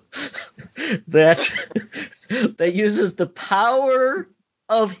that uses the power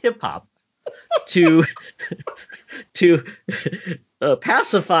of hip-hop to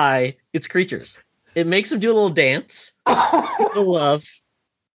pacify its creatures. It makes them do a little dance, people love,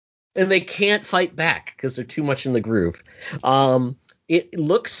 and they can't fight back because they're too much in the groove. It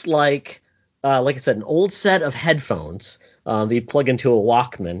looks like I said, an old set of headphones that you plug into a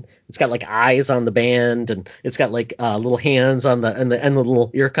Walkman. It's got like eyes on the band, and it's got like little hands on the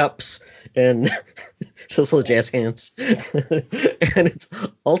little ear cups, and just little jazz hands. And its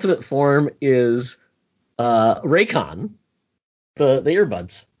ultimate form is Raycon, the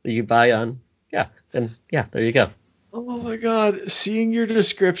earbuds that you buy on. There you go. Oh my God! Seeing your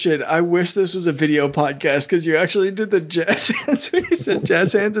description, I wish this was a video podcast because you actually did the jazz hands when you said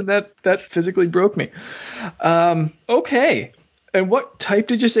jazz hands, and that physically broke me. Okay, and what type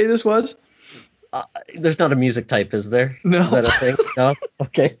did you say this was? There's not a music type, is there? No. Is that a thing? No.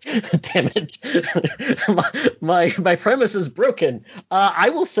 Okay. Damn it. My premise is broken. I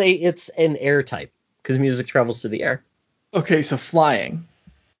will say it's an air type because music travels through the air. Okay, so flying.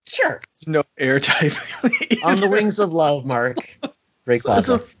 Sure. There's no air type. On the wings of love, Mark. Rayquaza. It's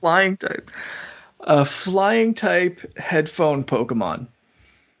a flying type. A flying type headphone Pokemon.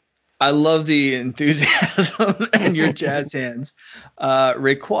 I love the enthusiasm and your jazz hands.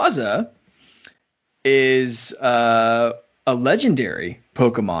 Rayquaza is a legendary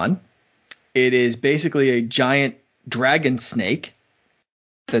Pokemon. It is basically a giant dragon snake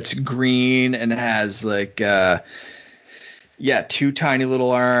that's green and has like two tiny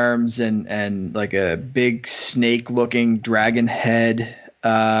little arms and like a big snake-looking dragon head.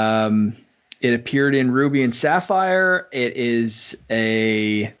 It appeared in Ruby and Sapphire. It is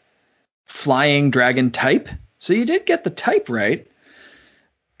a flying dragon type. So you did get the type right,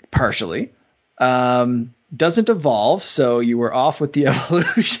 partially. Doesn't evolve, so you were off with the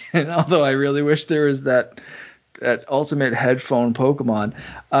evolution, although I really wish there was that ultimate headphone Pokemon.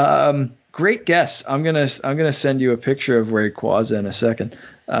 Great guess. I'm gonna send you a picture of Rayquaza in a second.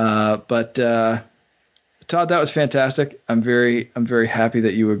 But Todd, that was fantastic. I'm very happy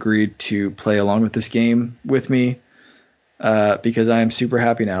that you agreed to play along with this game with me, because I am super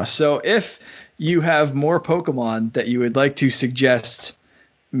happy now. So if you have more Pokemon that you would like to suggest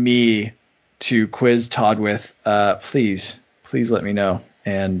me to quiz Todd with, please please let me know.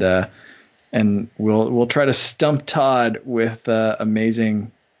 And we'll try to stump Todd with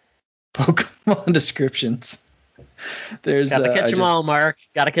amazing Pokemon descriptions. Gotta catch them all, Mark.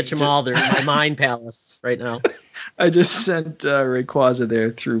 Gotta catch them all. They're in my mind palace right now. I just sent Rayquaza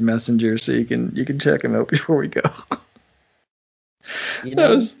there through Messenger, so you can check him out before we go. That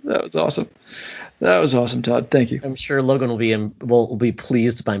was awesome. That was awesome, Todd. Thank you. I'm sure Logan will be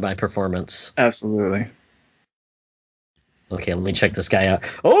pleased by my performance. Absolutely. Okay, let me check this guy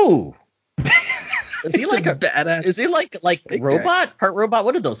out. Oh, is he like a badass? Is he like robot? Guy. Part robot?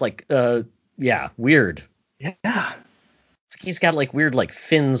 What are those like? Yeah, weird. Yeah. It's like he's got like weird like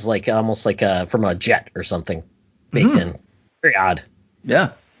fins, like almost like from a jet or something baked in. Very odd.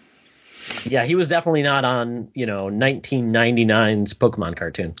 Yeah. Yeah, he was definitely not on 1999's Pokemon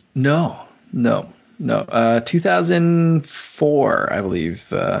cartoon. No. 2004, I believe,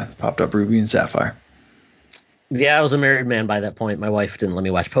 popped up Ruby and Sapphire. Yeah, I was a married man by that point. My wife didn't let me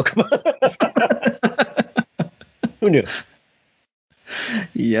watch Pokemon. Who knew?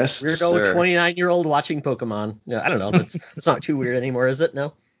 Yes, Weirdo 29-year-old watching Pokemon. Yeah, I don't know. It's not too weird anymore, is it?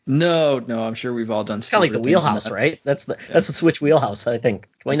 No. No. I'm sure we've all done. It's kind of like the wheelhouse, right? That's the Switch wheelhouse, I think.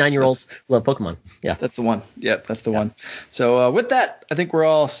 29-year-olds love Pokemon. Yeah, that's the one. Yep, that's the one. So with that, I think we're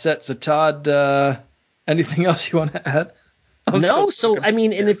all set. So Todd, anything else you want to add? No. So I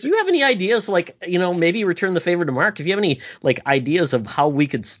mean, and if you have any ideas, like maybe return the favor to Mark. If you have any like ideas of how we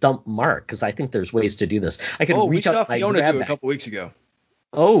could stump Mark, because I think there's ways to do this. I could reach out to my grab bag. A couple weeks ago.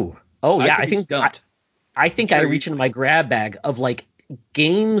 Oh yeah. I think I reach into my grab bag of like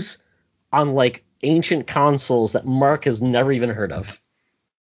games on like ancient consoles that Mark has never even heard of.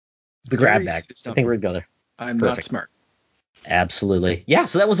 The grab bag. I think we're gonna go there. I'm not smart. Absolutely. Yeah,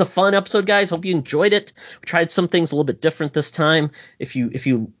 so that was a fun episode, guys. Hope you enjoyed it. We tried some things a little bit different this time. We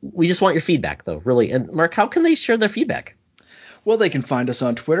just want your feedback though, really. And Mark, how can they share their feedback? Well, they can find us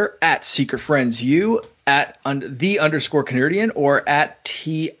on Twitter at SecretFriendsU, at _Canadian, or at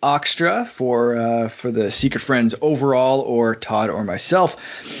TOxtra for the Secret Friends overall, or Todd or myself.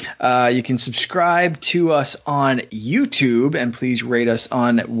 You can subscribe to us on YouTube, and please rate us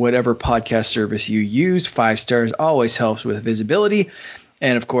on whatever podcast service you use. 5 stars always helps with visibility.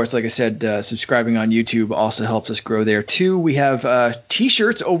 And, of course, like I said, subscribing on YouTube also helps us grow there, too. We have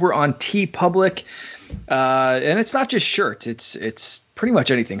T-shirts over on TeePublic. And it's not just shirts. It's pretty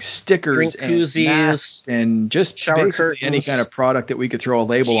much anything. Stickers and koozies and just shower basically curtains, any kind of product that we could throw a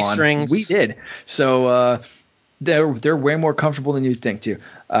label G-strings. on. We did. So they're way more comfortable than you'd think, too.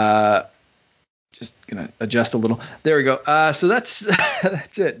 Just gonna adjust a little. There we go. So that's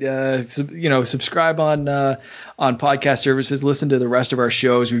it. Subscribe on podcast services. Listen to the rest of our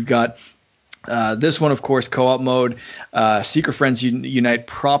shows. We've got this one, of course, co-op mode. Secret Friends Unite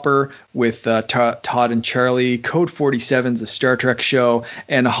proper with Todd and Charlie. Code 47's a Star Trek show,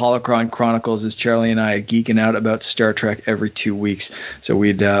 and Holocron Chronicles is Charlie and I geeking out about Star Trek every 2 weeks. So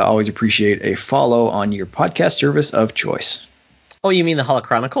we'd always appreciate a follow on your podcast service of choice. Oh, you mean the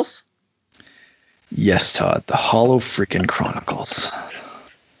Holochronicles? Yes, Todd, the Holo freaking Chronicles.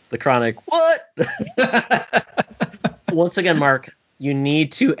 The Chronic. What? Once again, Mark, you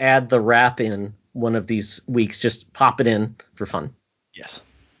need to add the rap in one of these weeks. Just pop it in for fun. Yes.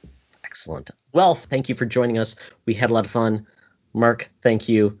 Excellent. Well, thank you for joining us. We had a lot of fun. Mark, thank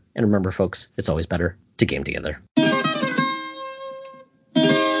you. And remember, folks, it's always better to game together.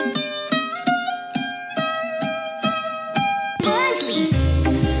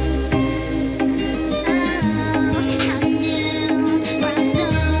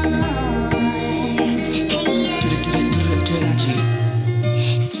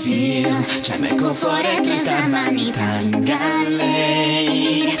 Fuori tre stamani tangalei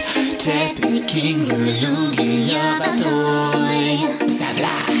Te peking lulugi yabatoi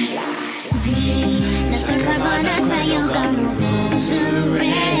Sablai Nasa karbana krayoga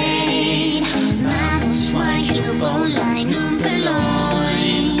rosurai Manos wai hilubolai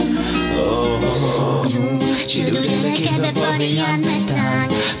numpeloi Chidudele keda borian metan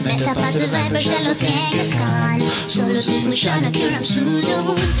Meta puzzle viper shallow skangaskan Solo tukushana kiram sudo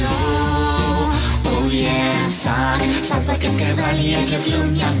Oh yeah, Sas vaikas kevali e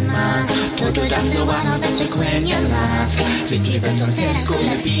keflum jamma Todo danzo vano verso quenya lask Fiti ventor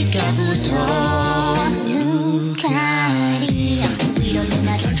skole pika buto Lucari Guido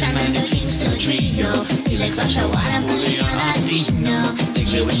luna tracciando cinsto trio Stile Sasha wana pulion andino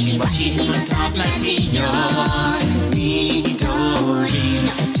Digle wishi washi himan tablatino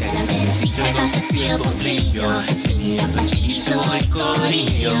Vittorino C'era vera secret hasta steel brillo Finire placini sono il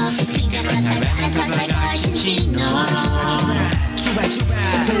corio Finché non terrena torna Argentino Super, super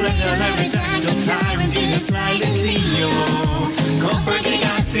Every time don't tire and feel it fly the Leo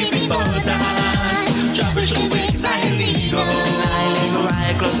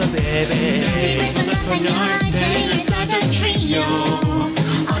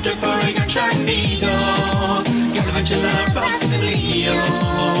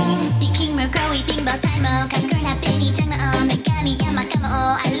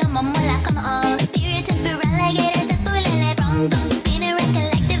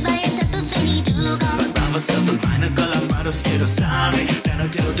little starry. Down a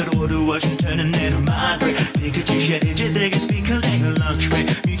deal to the water, Washington and then Madrid. Pikachu shed it, they can speak a little luxury.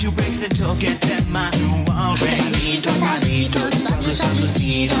 Mewtwo breaks it, talk it, then my new already. Palito, solo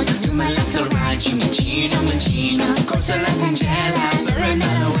lucido. Numalazzo right, Chino. Corsa la tangela, per una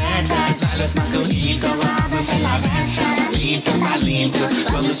noetta. Tra los macojito, ábrete la danza. Palito,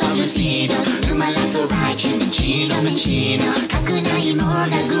 solo lucido. Numalazzo right, Chino. Kakuna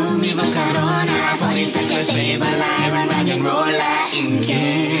imoga, gumi, vocarona. Fuori il tecla feva, live, rock and rolla. In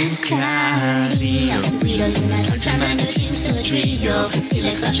Cali. Guido Luna, sol chiamando kings to a trio.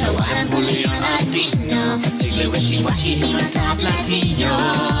 Felix, Sasha, Wada, Pulion, Adino. Digley, wishy-washy, hino, top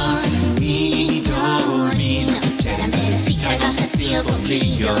latinos. Midorino. C'era bene, si cagaste, sì, o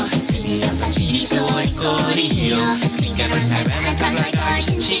brillo. Fili, Pacini, soy corillo. Clinker, and Tyrant, attack like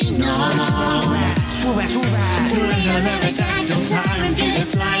Argentino. Suba. Another tactile tyrant, get a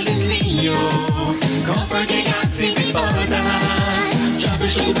fly the Leo. Go for the Yahtzee before the house.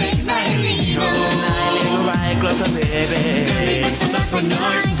 Troubles will make my Leo. Right, close up, baby. Full up for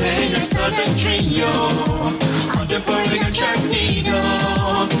noise and Taylor, Southern Trio. Contemporary and Sharknado.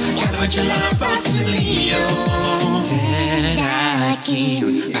 Calavagella, Leo. Aquí,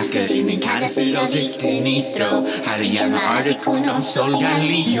 mascarina en cada filo, Victor Nitro. Harry Article, no Sol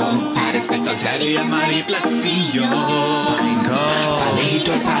Galillo. Parasectos, Harry Mari Plaxillo.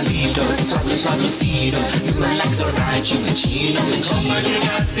 Palito, suavecito. Numalaxo, right, Chino. Como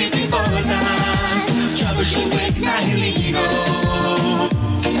llegaste before us. Troubleshoot with Nahiligo.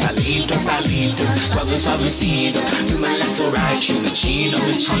 Palito, suavecito. Numalaxo, right, Chino.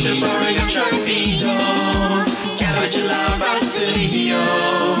 Contemporary and Sharknado.